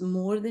because I was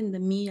more than the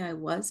me I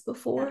was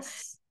before,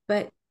 Yes.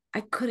 but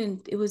I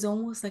couldn't. It was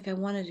almost like I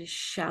wanted to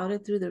shout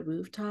it through the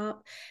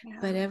rooftop,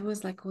 but Yeah.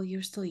 everyone's like, well,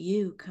 you're still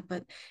you.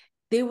 But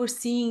they were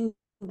seeing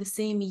the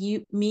same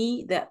you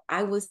me that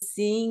I was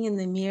seeing in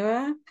the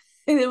mirror.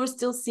 And they were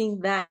still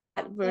seeing that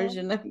Yeah.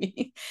 version of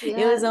me. It was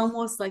Yes.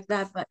 almost like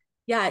that. But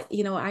yeah,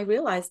 I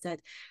realized that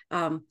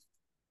um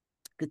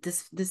that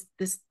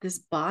this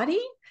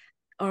body,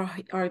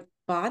 our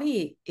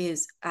body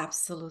is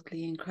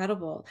absolutely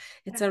incredible.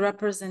 It's Yeah. a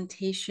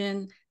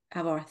representation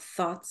of our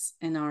thoughts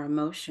and our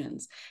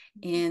emotions.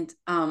 And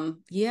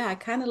yeah, I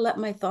kind of let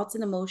my thoughts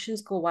and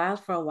emotions go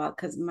wild for a while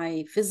because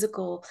my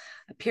physical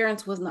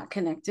appearance was not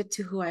connected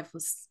to who I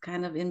was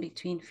kind of in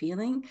between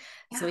feeling.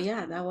 So Yeah.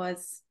 yeah, that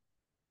was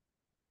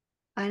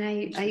And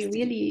I interesting.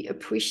 really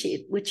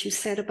appreciate what you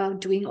said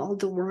about doing all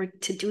the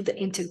work to do the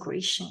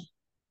integration.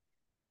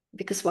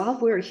 Because while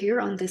we're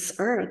here on this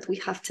earth, we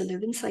have to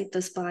live inside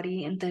this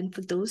body. And then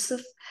for those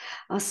of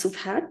us who've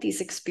had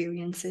these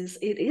experiences,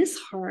 it is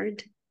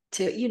hard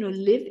to,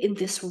 live in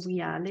this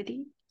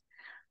reality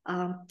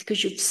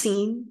because you've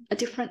seen a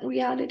different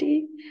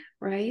reality,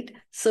 right?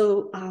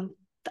 So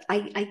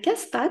I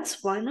guess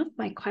that's one of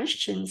my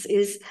questions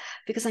is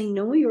because I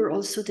know you're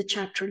also the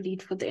chapter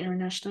lead for the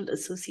International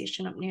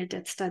Association of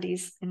Near-Death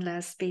Studies in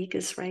Las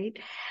Vegas, right?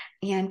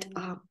 And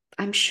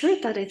I'm sure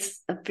that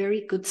it's a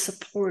very good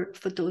support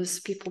for those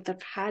people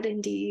that have had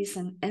NDEs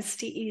and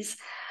STEs.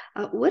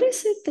 What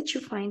is it that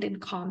you find in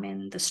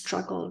common, the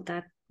struggle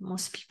that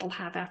most people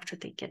have after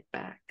they get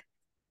back?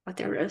 But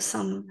there are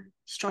some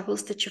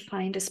struggles that you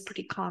find is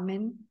pretty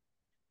common.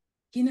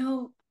 You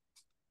know,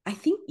 I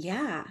think,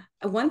 yeah,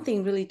 one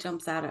thing really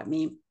jumps out at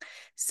me.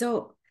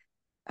 So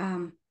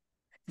um,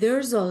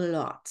 there's a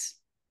lot.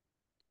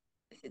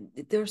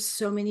 There's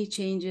so many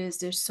changes.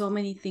 There's so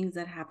many things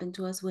that happen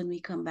to us when we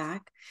come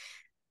back.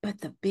 But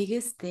the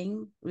biggest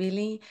thing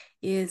really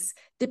is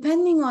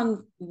depending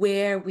on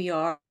where we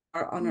are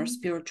on our Mhm.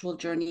 spiritual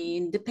journey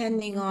and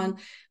depending on Mhm.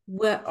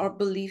 what our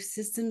belief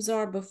systems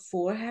are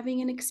before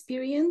having an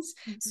experience.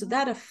 So Mhm.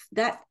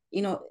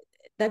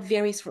 that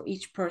varies for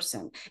each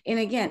person. And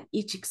again,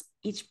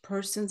 each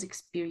person's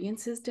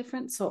experience is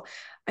different. So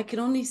I can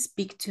only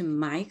speak to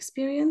my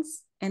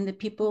experience, and the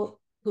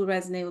people who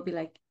resonate will be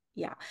like,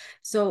 yeah.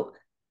 So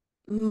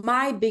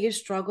my biggest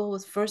struggle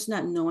was first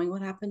not knowing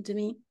what happened to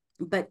me,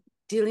 but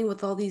dealing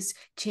with all these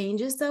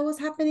changes that was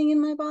happening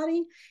in my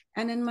body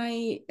and in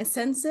my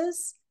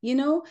senses,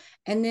 and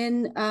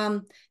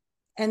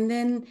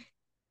then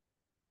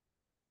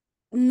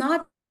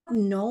not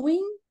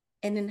knowing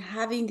and then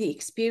having the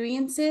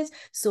experiences.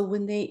 So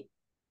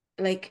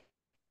like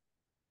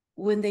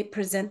when they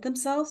present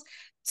themselves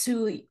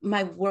to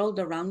my world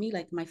around me,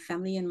 like my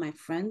family and my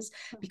friends,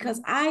 because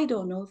Mhm. I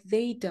don't know,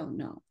 they don't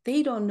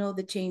know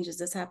the changes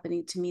that's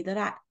happening to me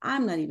that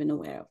I'm not even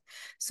aware of.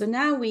 So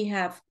now we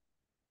have,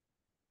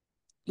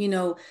 you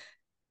know,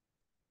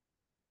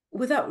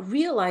 without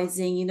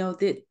realizing,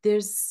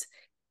 that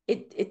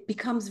it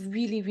becomes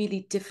really,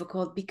 really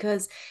difficult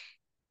because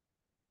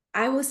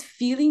I was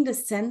feeling the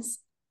sense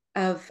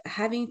of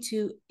having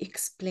to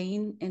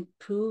explain and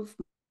prove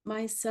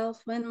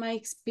myself when my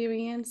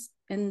experience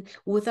and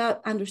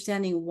without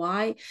understanding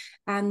why.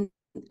 And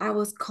I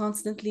was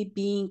constantly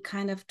being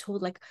kind of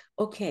told, like,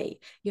 okay,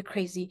 you're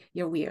crazy,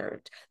 you're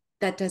weird.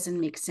 That doesn't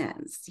make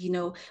sense.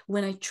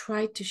 When I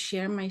tried to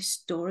share my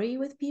story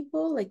with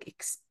people, like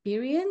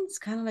experience,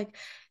 kind of like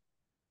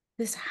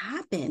this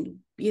happened,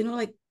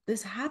 like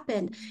this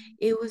happened. Mhm.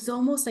 It was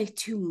almost like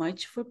too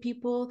much for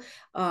people.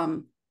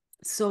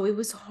 So it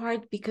was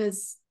hard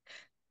because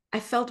I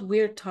felt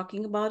weird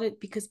talking about it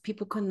because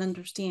people couldn't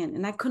understand,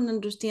 and I couldn't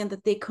understand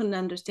that they couldn't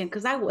understand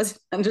because I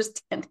wasn't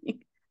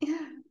understanding.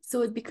 Yeah.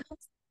 So it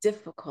becomes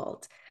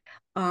difficult.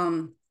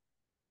 um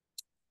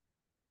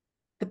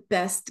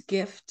best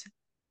gift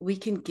we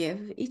can give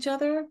each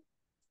other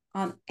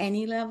on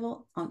any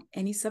level, on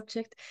any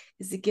subject,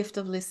 is the gift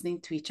of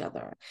listening to each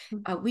other.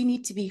 We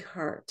need to be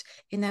heard,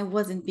 and I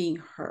wasn't being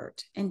heard.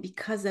 And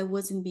because I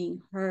wasn't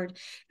being heard,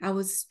 I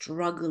was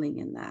struggling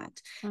in that.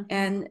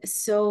 And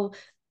so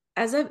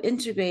as I've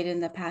integrated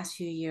in the past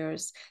few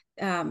years,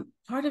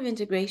 part of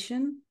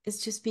integration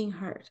is just being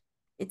heard.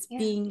 It's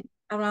being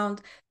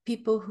around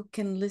people who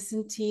can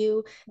listen to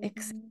you,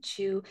 accept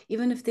you,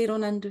 even if they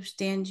don't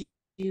understand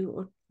you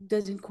or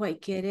doesn't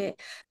quite get it,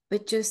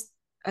 but just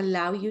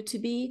allow you to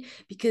be.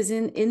 Because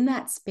in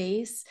that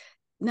space,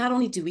 not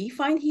only do we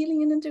find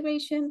healing and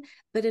integration,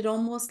 but it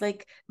almost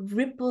like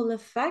ripple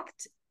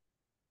effect.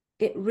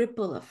 It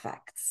ripple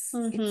effects.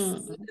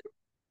 It's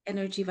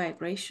energy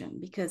vibration,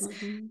 because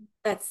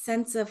that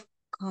sense of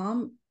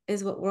calm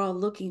is what we're all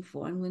looking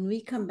for. And when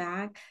we come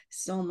back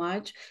so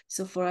much,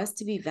 so for us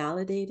to be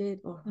validated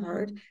or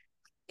heard,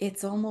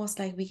 it's almost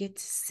like we get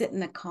to sit in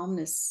the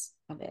calmness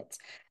of it.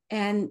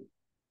 And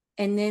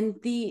then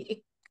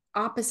the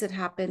opposite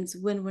happens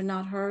when we're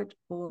not heard,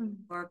 or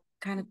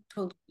kind of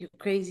told you're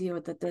crazy, or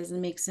that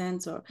doesn't make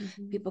sense, or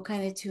people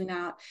kind of tune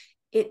out.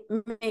 It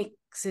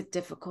makes it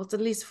difficult, at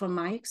least from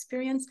my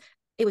experience.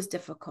 It was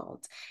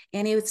difficult.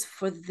 And it was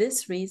for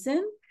this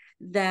reason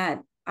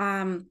that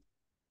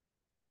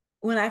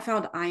when I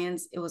found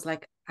IANS, it was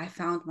like I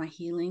found my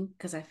healing,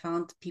 because I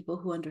found people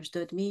who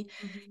understood me.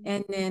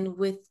 And then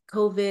with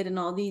COVID and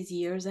all these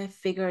years, I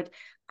figured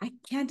I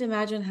can't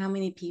imagine how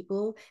many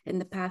people in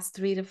the past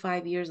 3 to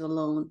 5 years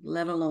alone,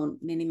 let alone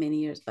many, many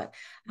years, but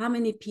how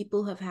many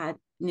people have had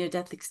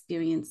near-death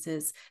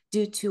experiences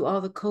due to all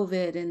the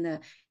COVID and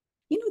the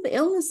the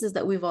illnesses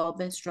that we've all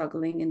been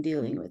struggling and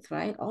dealing with,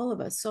 right? All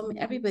of us. So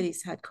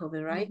everybody's had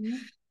COVID, right?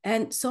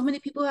 And so many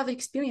people have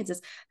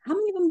experiences. How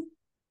many of them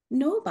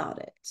know about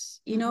it?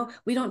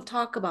 We don't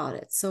talk about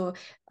it. So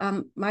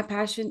my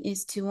passion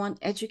is to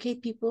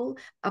educate people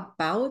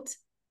about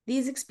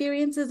these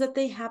experiences, that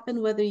they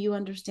happen, whether you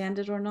understand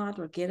it or not,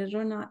 or get it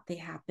or not, they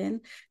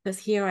happen, because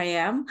here I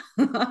am.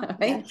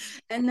 Right.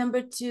 And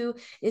number two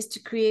is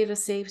to create a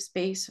safe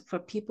space for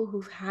people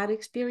who've had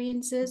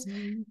experiences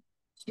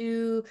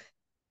to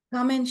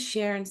come and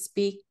share and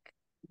speak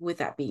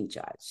without being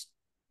judged,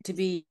 to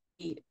be,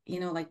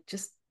 like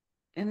just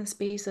in a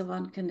space of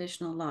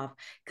unconditional love,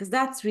 because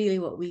that's really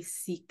what we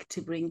seek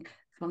to bring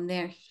from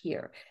there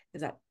here,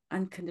 is that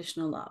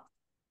unconditional love.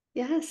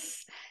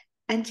 Yes.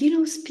 And,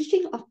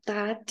 speaking of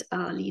that,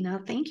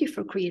 Leena, thank you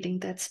for creating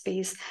that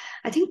space.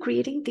 I think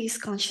creating these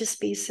conscious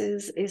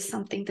spaces is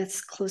something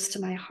that's close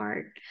to my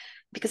heart,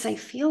 because I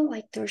feel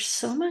like there's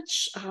so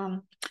much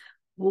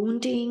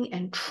wounding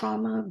and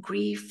trauma,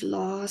 grief,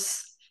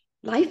 loss.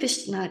 Life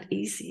is not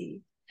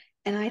easy.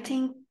 And I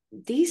think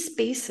these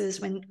spaces,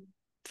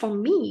 for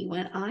me,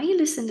 when I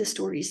listen to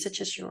stories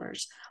such as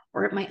yours,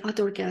 or my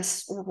other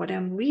guests, or what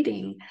I'm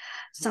reading,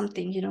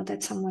 something,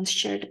 that someone's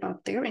shared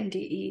about their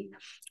NDE,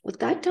 what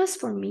that does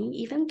for me,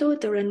 even though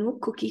there are no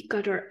cookie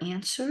cutter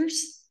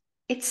answers,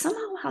 it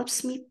somehow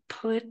helps me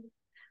put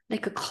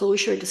like a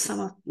closure to some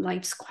of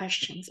life's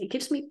questions. It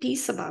gives me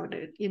peace about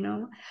it,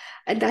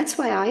 And that's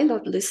why I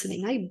love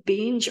listening. I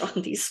binge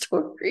on these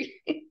stories.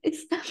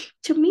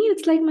 To me,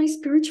 it's like my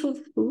spiritual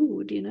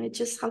food, It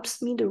just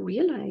helps me to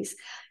realize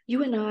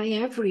you and I,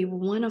 every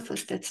one of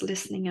us that's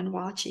listening and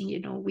watching,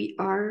 we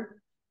are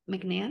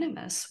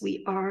magnanimous.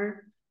 We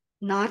are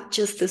not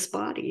just this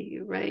body,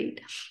 right?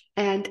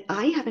 And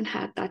I haven't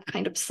had that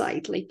kind of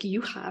sight like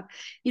you have.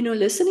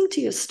 Listening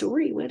to your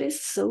story, what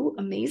is so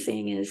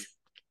amazing is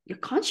your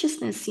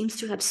consciousness seems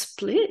to have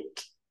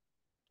split.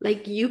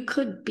 Like you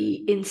could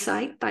be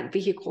inside that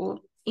vehicle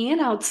and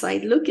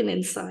outside looking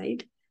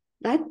inside.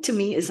 That to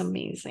me is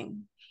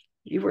amazing.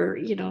 You were,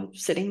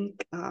 sitting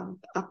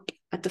up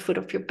at the foot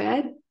of your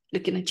bed,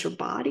 looking at your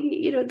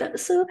body,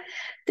 so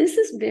this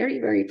is very,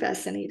 very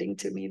fascinating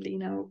to me,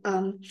 Leena.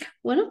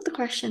 One of the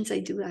questions I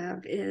do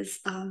have is,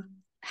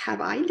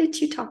 have I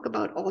let you talk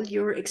about all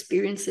your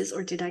experiences,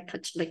 or did I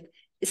cut, like,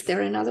 is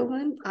there another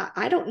one?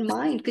 I don't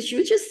mind, because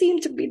you just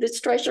seem to be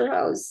this treasure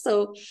house.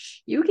 So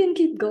you can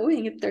keep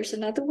going. If there's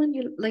another one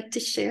you'd like to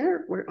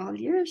share, we're all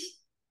yours.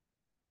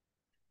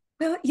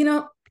 Well,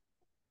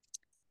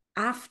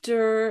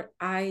 after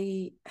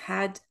I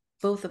had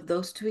both of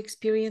those two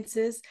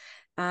experiences,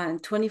 in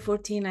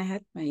 2014, I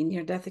had my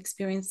near-death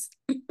experience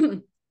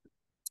in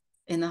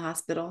the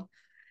hospital.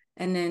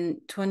 And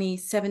then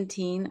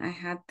 2017, I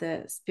had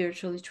the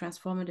spiritually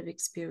transformative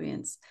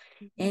experience.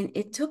 And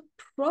it took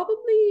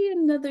probably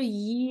another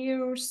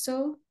year or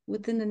so.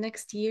 Within the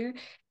next year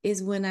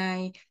is when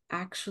I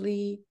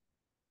actually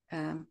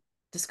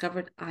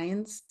discovered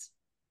IANS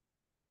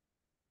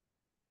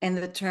and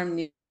the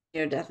term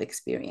near-death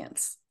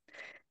experience.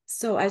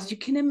 So as you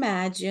can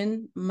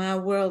imagine, my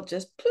world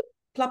just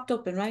plopped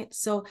open, right?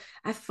 So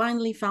I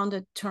finally found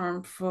a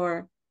term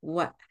for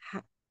what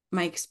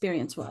my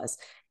experience was.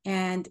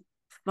 And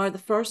for the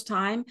first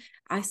time,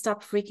 I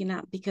stopped freaking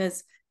out,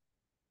 because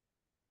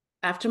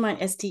after my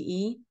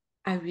STE,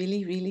 I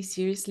really, really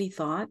seriously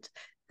thought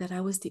that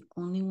I was the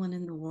only one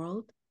in the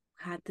world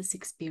had this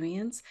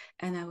experience,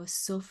 and I was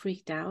so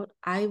freaked out.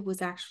 I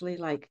was actually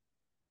like,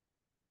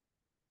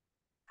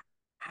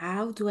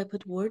 how do I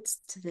put words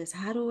to this?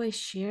 How do I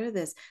share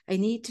this? I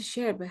need to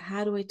share it, but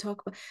how do I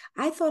talk about?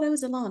 I thought I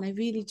was alone. I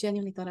really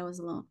genuinely thought I was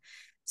alone.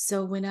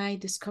 So when I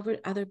discovered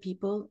other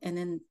people, and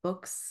in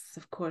books,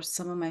 of course,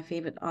 some of my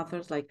favorite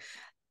authors like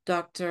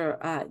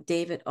Dr.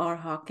 David R.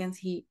 Hawkins,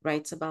 he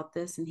writes about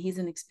this, and he's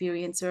an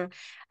experiencer.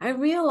 I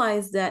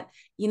realized that,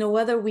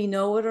 whether we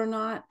know it or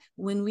not,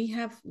 when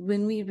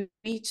we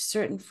reach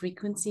certain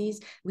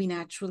frequencies, we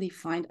naturally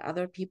find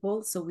other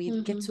people. So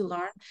we get to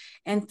learn.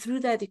 And through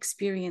that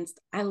experience,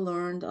 I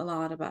learned a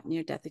lot about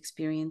near-death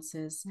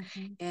experiences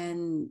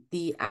and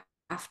the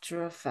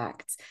after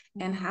effects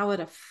and how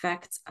it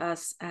affects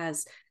us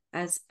as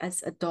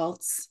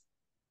adults.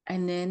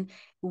 And then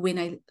when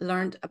I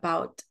learned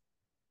about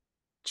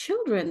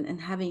children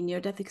and having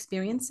near-death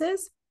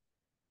experiences,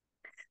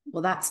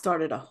 well, that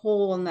started a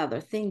whole nother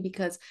thing,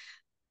 because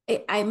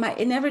it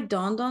never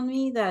dawned on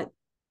me that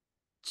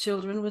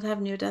children would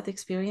have near-death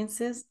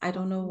experiences. I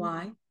don't know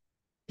why,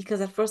 because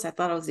at first I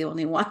thought I was the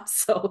only one.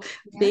 So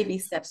baby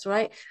steps,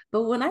 right?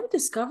 But when I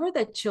discovered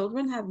that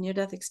children have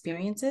near-death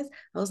experiences,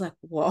 I was like,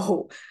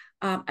 whoa.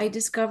 I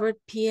discovered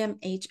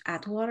PMH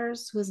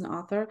Atwaters, who's an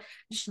author.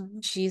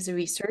 She's a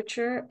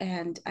researcher,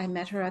 and I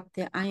met her at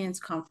the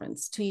IANS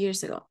conference 2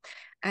 years ago.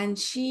 And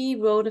she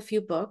wrote a few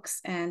books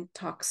and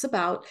talks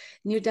about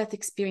near-death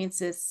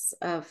experiences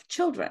of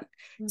children.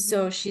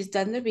 So she's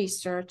done the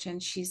research,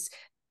 and she's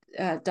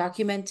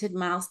documented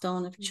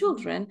milestone of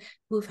children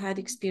who've had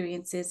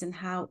experiences and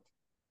how,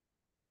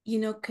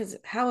 because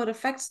how it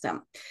affects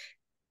them.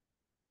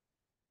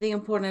 The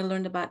important I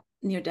learned about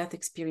near-death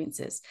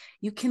experiences: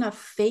 you cannot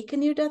fake a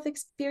near-death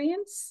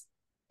experience,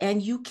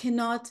 and you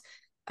cannot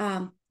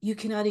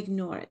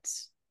ignore it.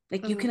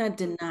 Like you cannot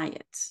deny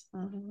it,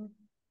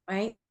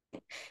 right?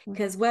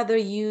 Because whether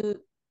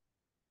you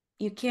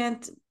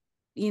can't,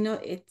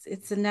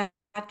 it's a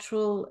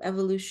natural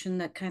evolution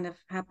that kind of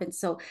happens.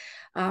 So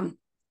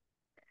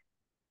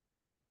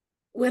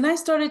when I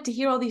started to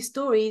hear all these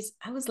stories,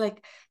 I was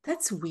like,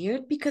 that's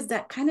weird, because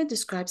that kind of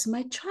describes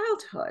my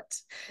childhood.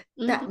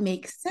 That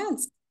makes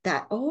sense.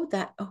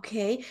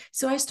 Okay.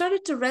 So I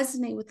started to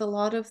resonate with a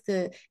lot of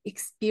the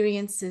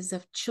experiences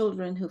of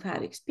children who've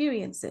had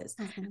experiences,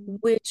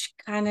 which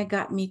kind of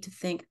got me to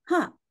think,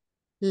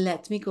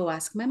 let me go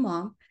ask my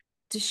mom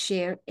to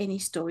share any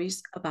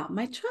stories about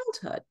my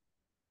childhood.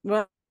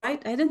 Right. I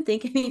didn't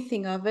think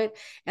anything of it,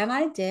 and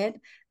I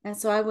did. And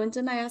so I went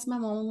and I asked my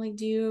mom, like,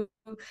 do you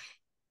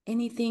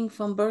anything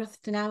from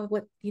birth to now,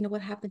 what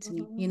happened to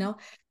me?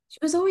 She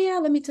was, oh yeah,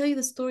 let me tell you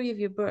the story of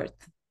your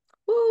birth.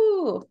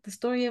 Ooh, the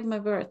story of my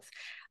birth.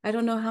 I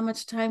don't know how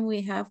much time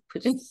we have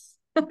put in.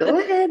 Go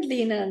ahead,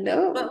 Leena.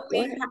 No, But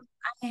go ahead.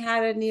 I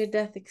had a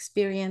near-death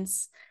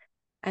experience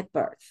at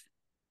birth,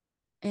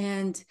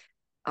 and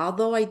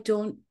although I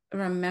don't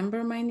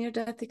remember my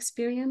near-death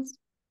experience,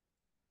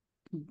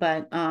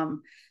 but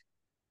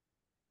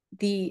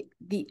the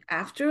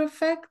after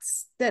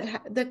effects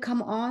that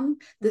come on,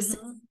 the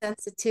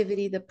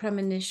sensitivity, the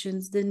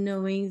premonitions, the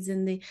knowings,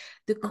 and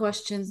the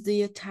questions,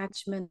 the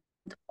attachment,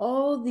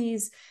 all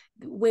these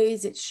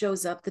ways it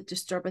shows up, the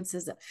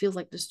disturbances that feels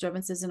like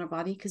disturbances in our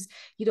body, because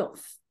you don't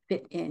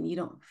fit in, you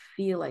don't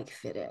feel like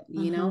fit in,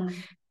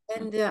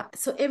 and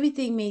so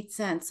everything made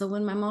sense. So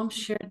when my mom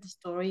shared the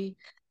story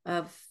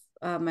of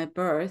my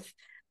birth,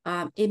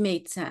 it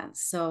made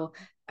sense. So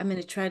I'm going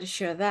to try to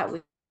share that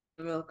with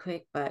you real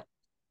quick. But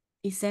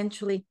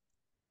essentially,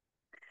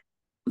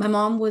 my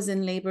mom was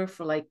in labor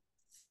for like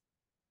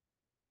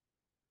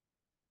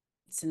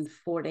in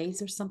 4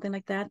 days or something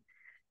like that.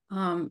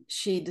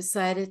 She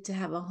decided to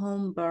have a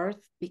home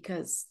birth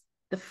because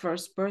the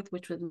first birth,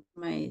 which was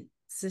my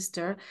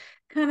sister,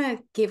 kind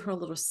of gave her a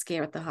little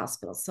scare at the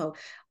hospital. So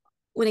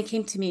when it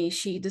came to me,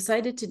 she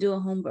decided to do a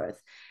home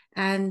birth,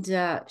 and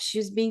she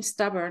was being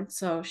stubborn.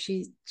 So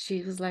she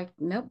was like,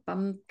 nope,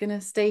 I'm gonna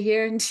stay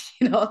here, and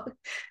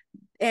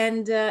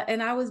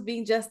and I was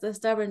being just as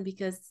stubborn,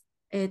 because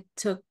it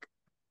took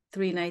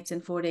 3 nights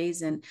and 4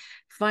 days. And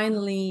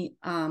finally,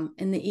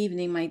 in the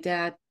evening, my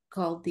dad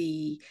called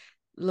the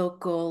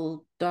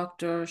local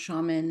doctor,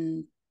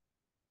 shaman,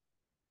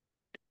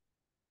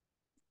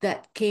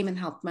 that came and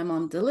helped my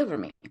mom deliver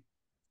me.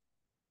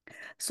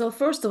 So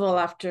first of all,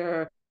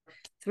 after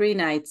 3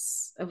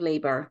 nights of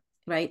labor,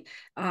 right,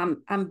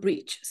 I'm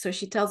breech. So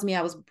she tells me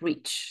I was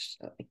breech,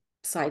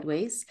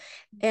 sideways.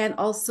 And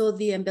also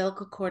the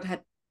umbilical cord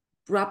had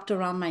wrapped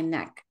around my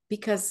neck,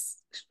 because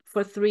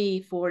for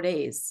 3-4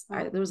 days,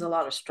 there was a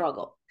lot of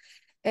struggle.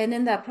 And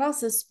in that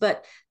process,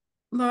 but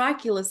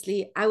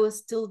miraculously, I was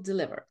still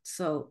delivered.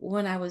 So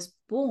when I was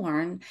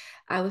born,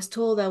 I was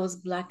told I was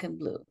black and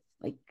blue.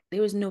 Like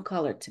there was no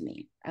color to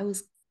me. I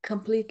was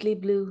completely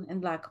blue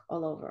and black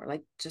all over,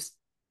 like just,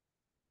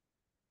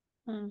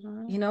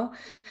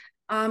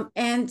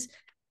 and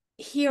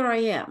here I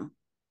am.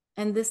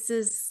 And this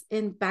is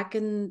back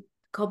in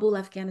Kabul,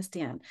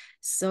 Afghanistan.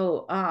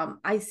 So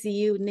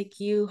ICU,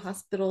 NICU,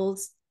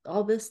 hospitals,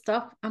 all this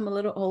stuff. I'm a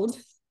little old.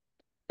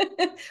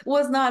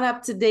 was not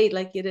up to date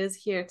like it is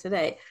here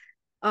today.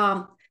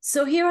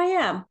 So here I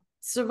am,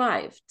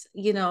 survived,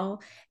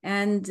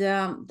 and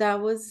that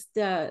was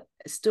the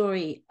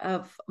story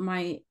of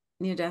my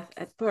near death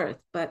at birth.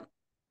 But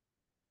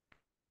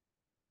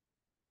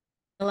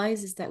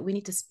realize is that we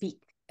need to speak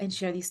and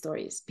share these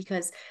stories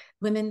because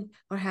women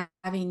are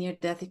having near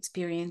death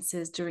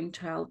experiences during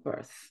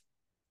childbirth.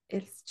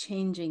 It's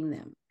changing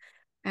them.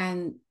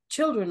 And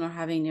children are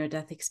having near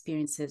death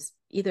experiences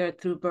either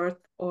through birth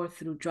or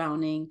through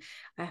drowning.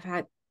 I've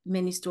had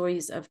many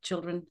stories of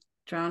children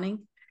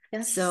drowning.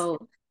 Yes.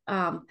 So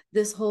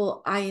this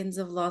whole Ions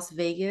of Las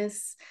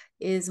Vegas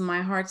is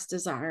my heart's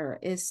desire,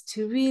 is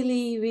to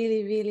really,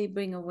 really, really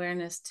bring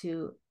awareness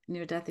to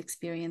near death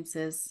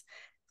experiences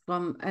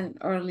from an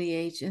early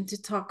age, and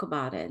to talk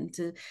about it and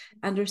to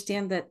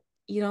understand that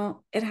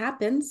it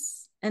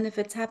happens. And if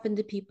it's happened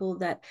to people,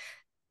 that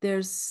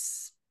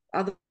there's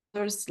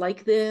others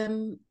like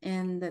them,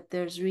 and that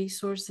there's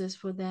resources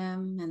for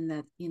them, and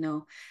that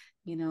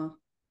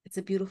it's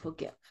a beautiful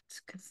gift,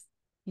 because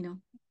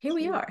here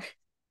we are.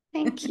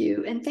 Thank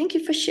you. And thank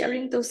you for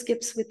sharing those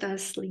gifts with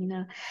us,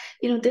 Leena.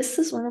 This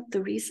is one of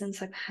the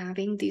reasons I'm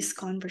having these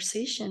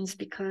conversations,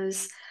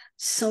 because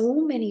so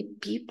many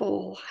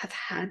people have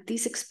had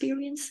these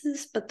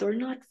experiences, but they're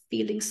not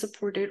feeling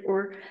supported,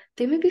 or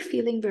they may be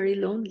feeling very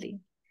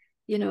lonely.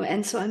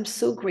 And so I'm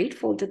so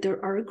grateful that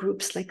there are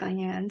groups like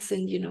IANS,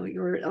 and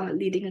you're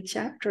leading a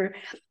chapter.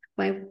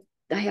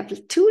 I have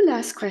two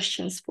last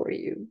questions for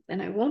you,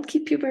 and I won't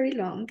keep you very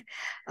long.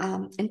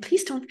 And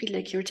please don't feel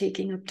like you're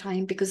taking up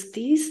time, because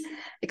these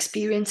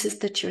experiences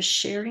that you're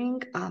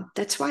sharing,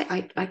 that's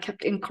why I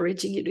kept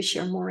encouraging you to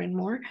share more and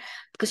more,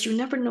 because you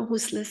never know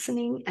who's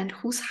listening and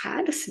who's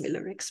had a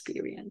similar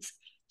experience.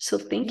 So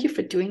thank you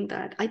for doing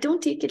that. I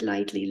don't take it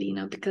lightly,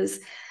 Leena, because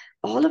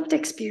all of the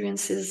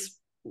experiences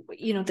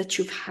that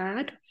you've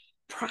had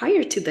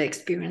prior to the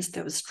experience,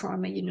 that was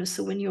trauma,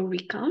 so when you're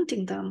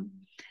recounting them,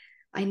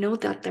 I know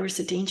that there's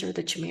a danger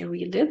that you may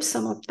relive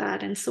some of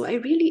that. And so I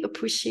really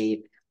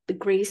appreciate the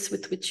grace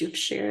with which you've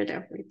shared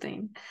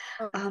everything.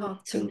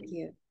 Thank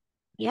you.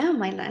 Yeah,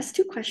 my last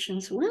two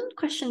questions. One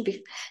question,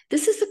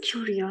 this is a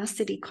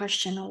curiosity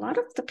question. A lot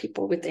of the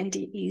people with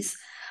NDEs,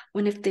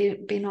 if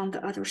they've been on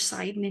the other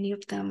side, many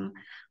of them,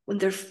 when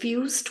they're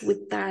fused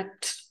with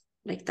that,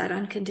 like that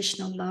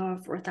unconditional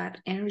love or that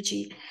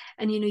energy,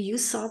 and you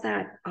saw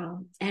that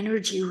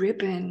energy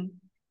ribbon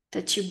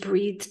that you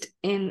breathed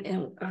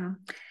in,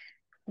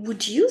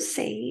 do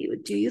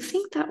you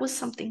think that was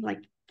something like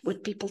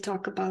what people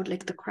talk about,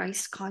 like the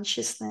Christ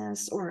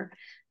consciousness, or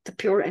the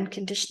pure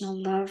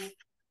unconditional love,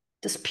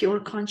 this pure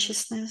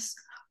consciousness?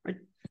 Or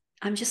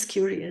I'm just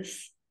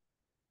curious.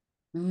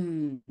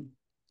 You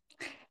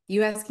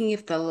asking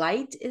if the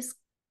light is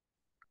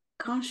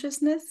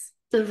consciousness?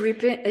 The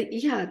ribbon,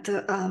 yeah,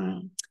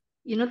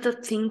 the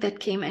thing that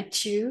came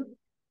at you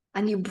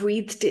and you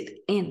breathed it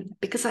in.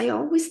 Because I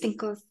always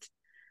think of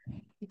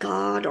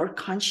God or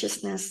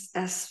consciousness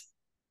as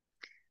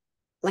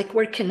like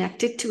we're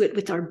connected to it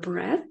with our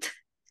breath.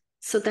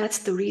 So that's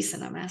the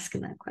reason I'm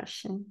asking that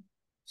question.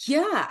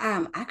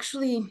 Yeah,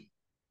 actually,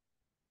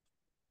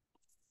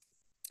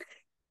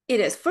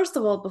 it is. First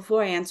of all,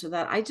 before I answer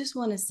that, I just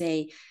want to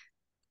say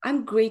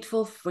I'm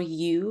grateful for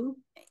you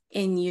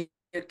and your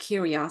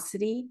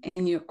curiosity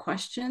and your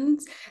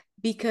questions,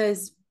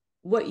 because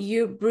what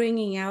you're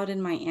bringing out in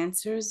my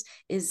answers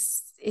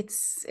is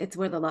it's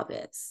where the love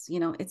is.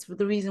 It's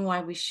the reason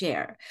why we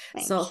share.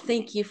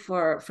 Thank you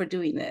for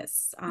doing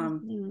this.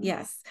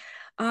 Yes.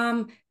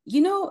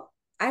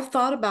 I've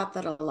thought about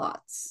that a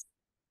lot,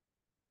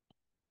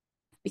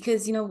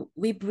 because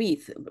we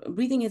breathe.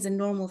 Breathing is a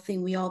normal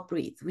thing. We all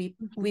breathe.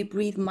 We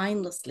breathe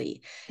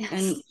mindlessly. Yes.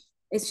 And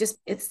it's just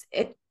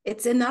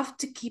it's enough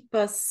to keep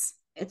us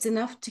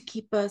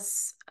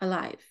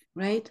alive,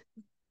 right?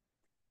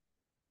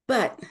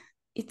 But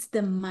it's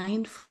the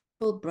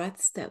mindful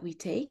breaths that we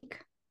take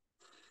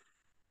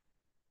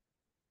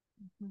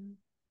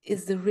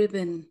is the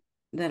ribbon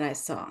that I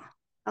saw.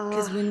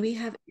 Because when we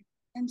have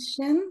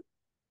intention,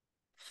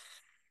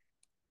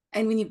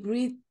 and when you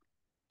breathe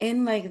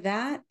in like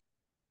that,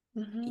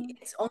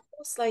 it's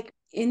almost like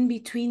in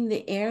between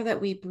the air that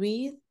we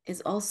breathe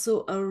is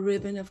also a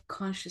ribbon of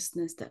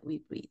consciousness that we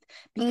breathe.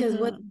 Because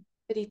what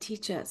did he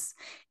teach us?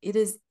 It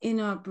is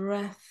in our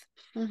breath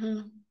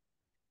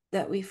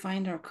that we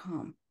find our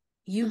calm.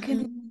 You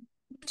can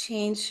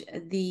change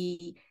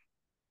the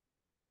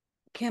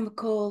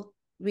chemical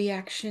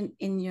reaction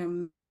in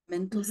your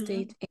mental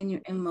state, in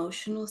your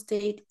emotional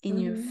state, in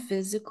your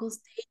physical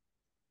state,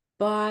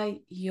 by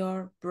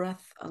your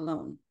breath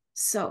alone.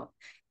 So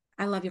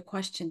I love your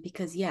question,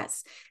 because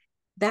yes,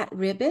 that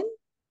ribbon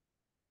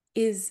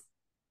is,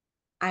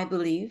 I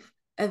believe,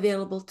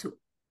 available to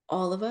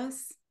all of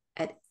us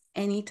at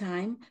any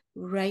time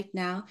right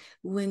now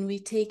when we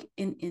take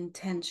an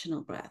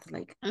intentional breath.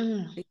 Like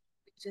you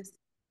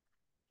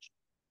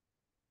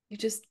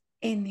just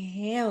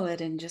inhale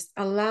it and just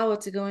allow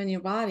it to go in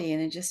your body,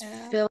 and it just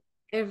fill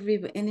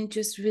and it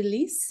just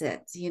release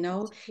it.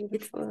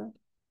 It's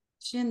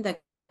that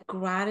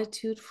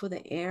gratitude for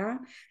the air,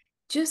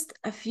 just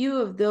a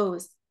few of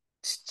those,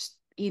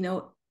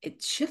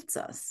 it shifts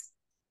us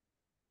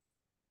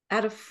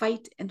out of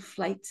fight and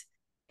flight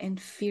and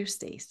fear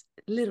states.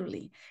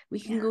 Literally, we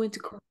can go into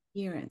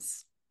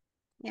coherence.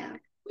 Yeah.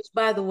 Which,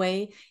 by the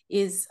way,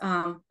 is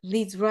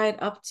leads right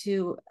up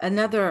to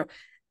another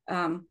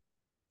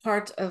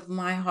part of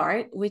my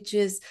heart, which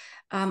is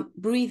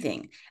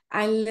breathing.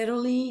 I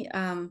literally,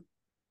 I'm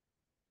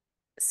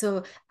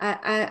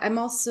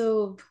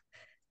also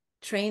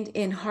trained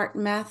in heart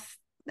math,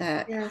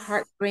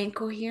 heart brain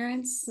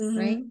coherence,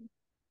 right?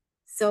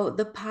 So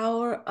the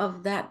power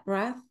of that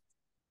breath,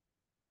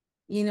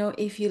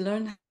 if you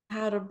learn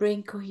how to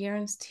bring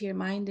coherence to your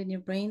mind and your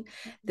brain,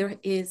 there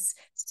is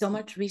so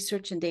much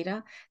research and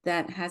data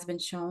that has been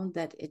shown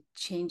that it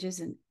changes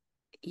and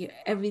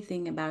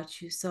everything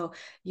about you. So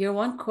your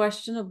one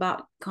question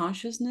about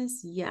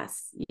consciousness,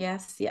 yes,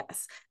 yes,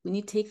 yes. When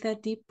you take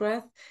that deep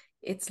breath,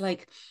 it's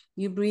like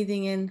you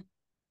breathing in,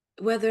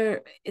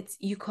 whether it's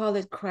you call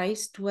it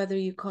Christ, whether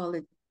you call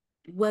it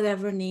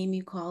whatever name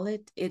you call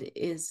it, it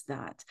is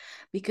that.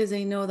 Because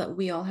I know that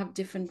we all have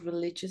different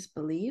religious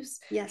beliefs.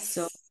 Yes.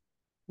 So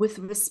with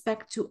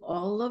respect to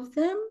all of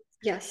them,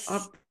 yes,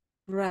 our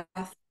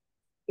breath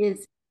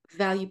is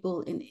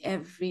valuable in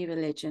every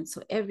religion.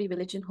 So every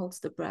religion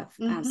holds the breath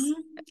as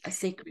a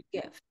sacred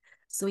gift.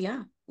 So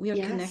yeah, we are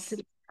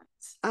connected.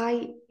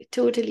 I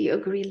totally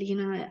agree,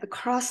 Leena.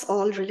 Across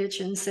all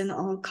religions and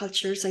all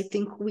cultures, I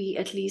think we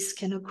at least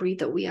can agree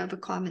that we have a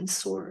common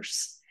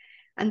source.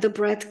 And the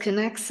breath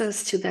connects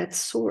us to that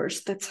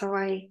source. That's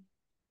how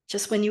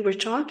just when you were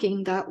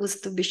talking, that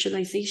was the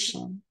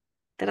visualization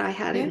that I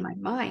had in my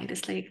mind.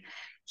 It's like,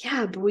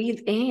 yeah,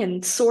 breathe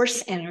in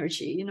source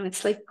energy.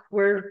 It's like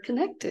we're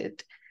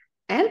connected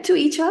and to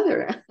each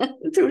other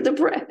through the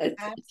breath.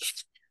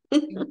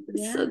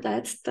 So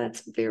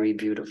that's very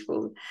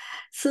beautiful.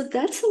 So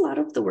that's a lot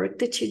of the work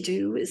that you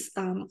do is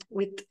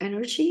with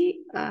energy,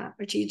 or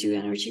do you do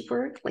energy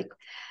work? Like,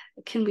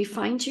 can we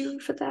find you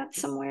for that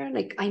somewhere?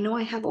 Like, I know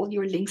I have all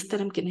your links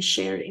that I'm going to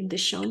share in the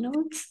show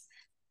notes,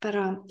 but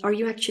are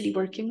you actually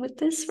working with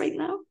this right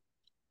now?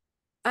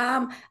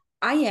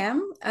 I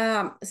am.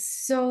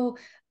 So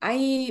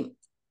I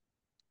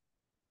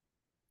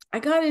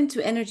got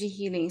into energy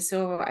healing.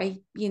 So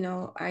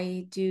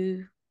I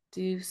do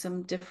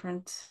some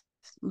different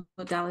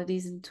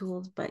modalities and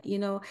tools, but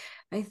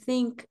I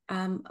think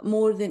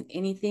more than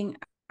anything,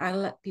 I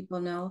let people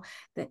know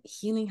that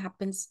healing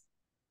happens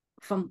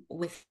from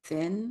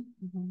within.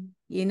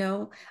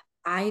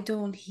 I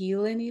don't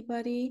heal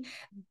anybody,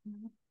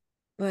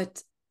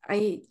 but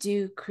I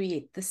do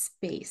create the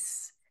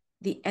space,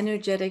 the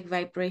energetic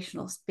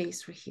vibrational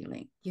space for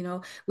healing,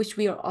 which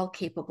we are all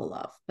capable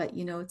of. But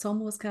it's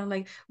almost kind of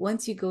like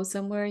once you go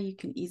somewhere, you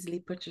can easily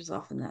put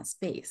yourself in that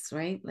space,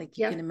 right? Like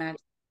you can imagine.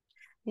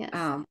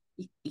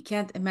 You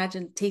can't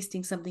imagine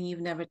tasting something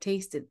you've never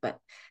tasted, but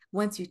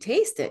once you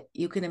taste it,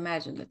 you can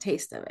imagine the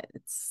taste of it.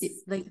 It's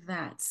like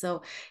that.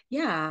 So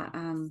yeah,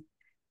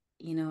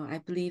 I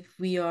believe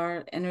we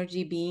are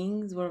energy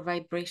beings, we're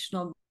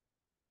vibrational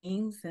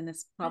beings, and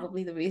it's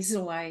probably the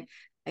reason why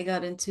I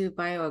got into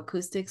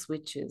bioacoustics,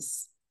 which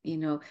is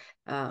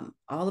all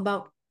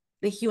about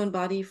the human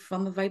body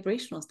from a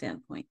vibrational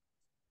standpoint.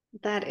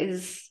 That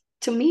is,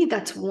 to me,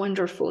 that's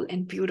wonderful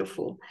and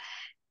beautiful.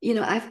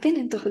 I've been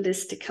in the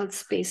holistic health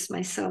space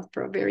myself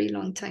for a very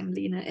long time,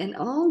 Leena, and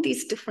all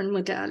these different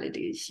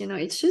modalities.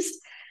 It's just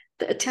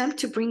the attempt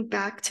to bring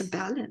back to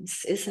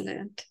balance, isn't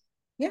it?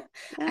 Yeah.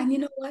 And you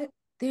know what?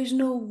 There's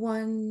no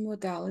one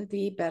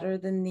modality better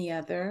than the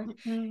other.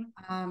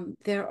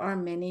 There are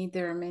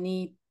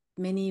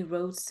many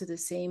roads to the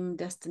same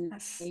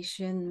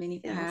destination, many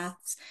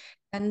paths.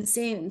 And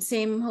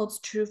same holds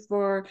true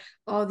for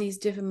all these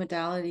different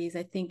modalities.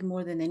 I think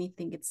more than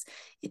anything,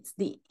 it's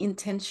the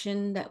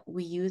intention that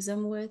we use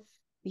them with,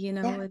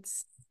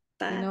 it's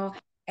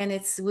and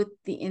it's with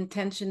the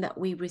intention that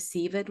we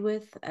receive it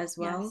with as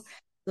well.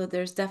 So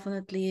there's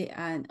definitely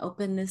an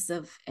openness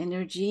of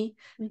energy.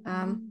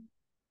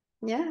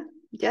 Yeah,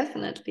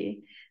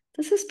 definitely.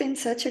 This has been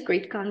such a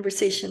great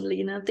conversation,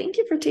 Leena. Thank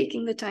you for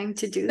taking the time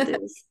to do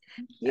this.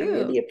 I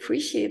really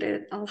appreciate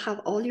it. I'll have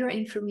all your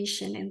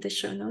information in the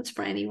show notes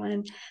for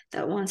anyone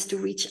that wants to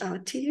reach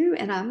out to you.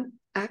 And I'm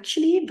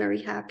actually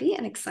very happy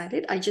and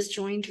excited. I just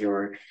joined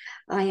your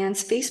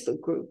IAN's Facebook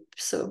group.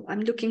 So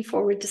I'm looking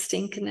forward to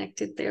staying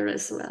connected there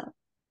as well.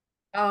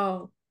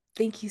 Oh,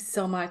 thank you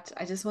so much.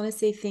 I just want to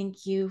say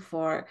thank you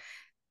for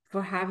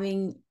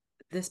having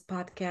this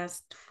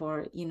podcast,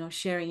 for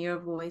sharing your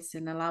voice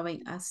and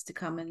allowing us to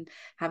come and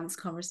have this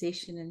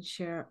conversation and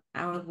share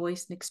our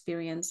voice and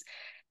experience.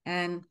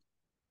 And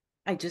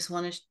I just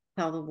want to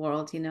tell the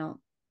world,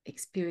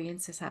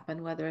 experiences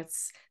happen, whether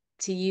it's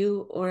to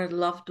you or a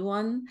loved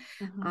one,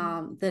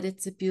 that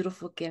it's a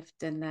beautiful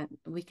gift and that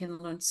we can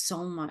learn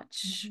so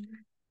much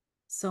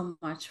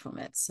from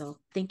it. So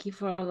thank you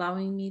for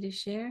allowing me to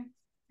share.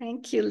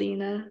 Thank you,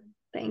 Leena.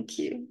 Thank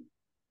you.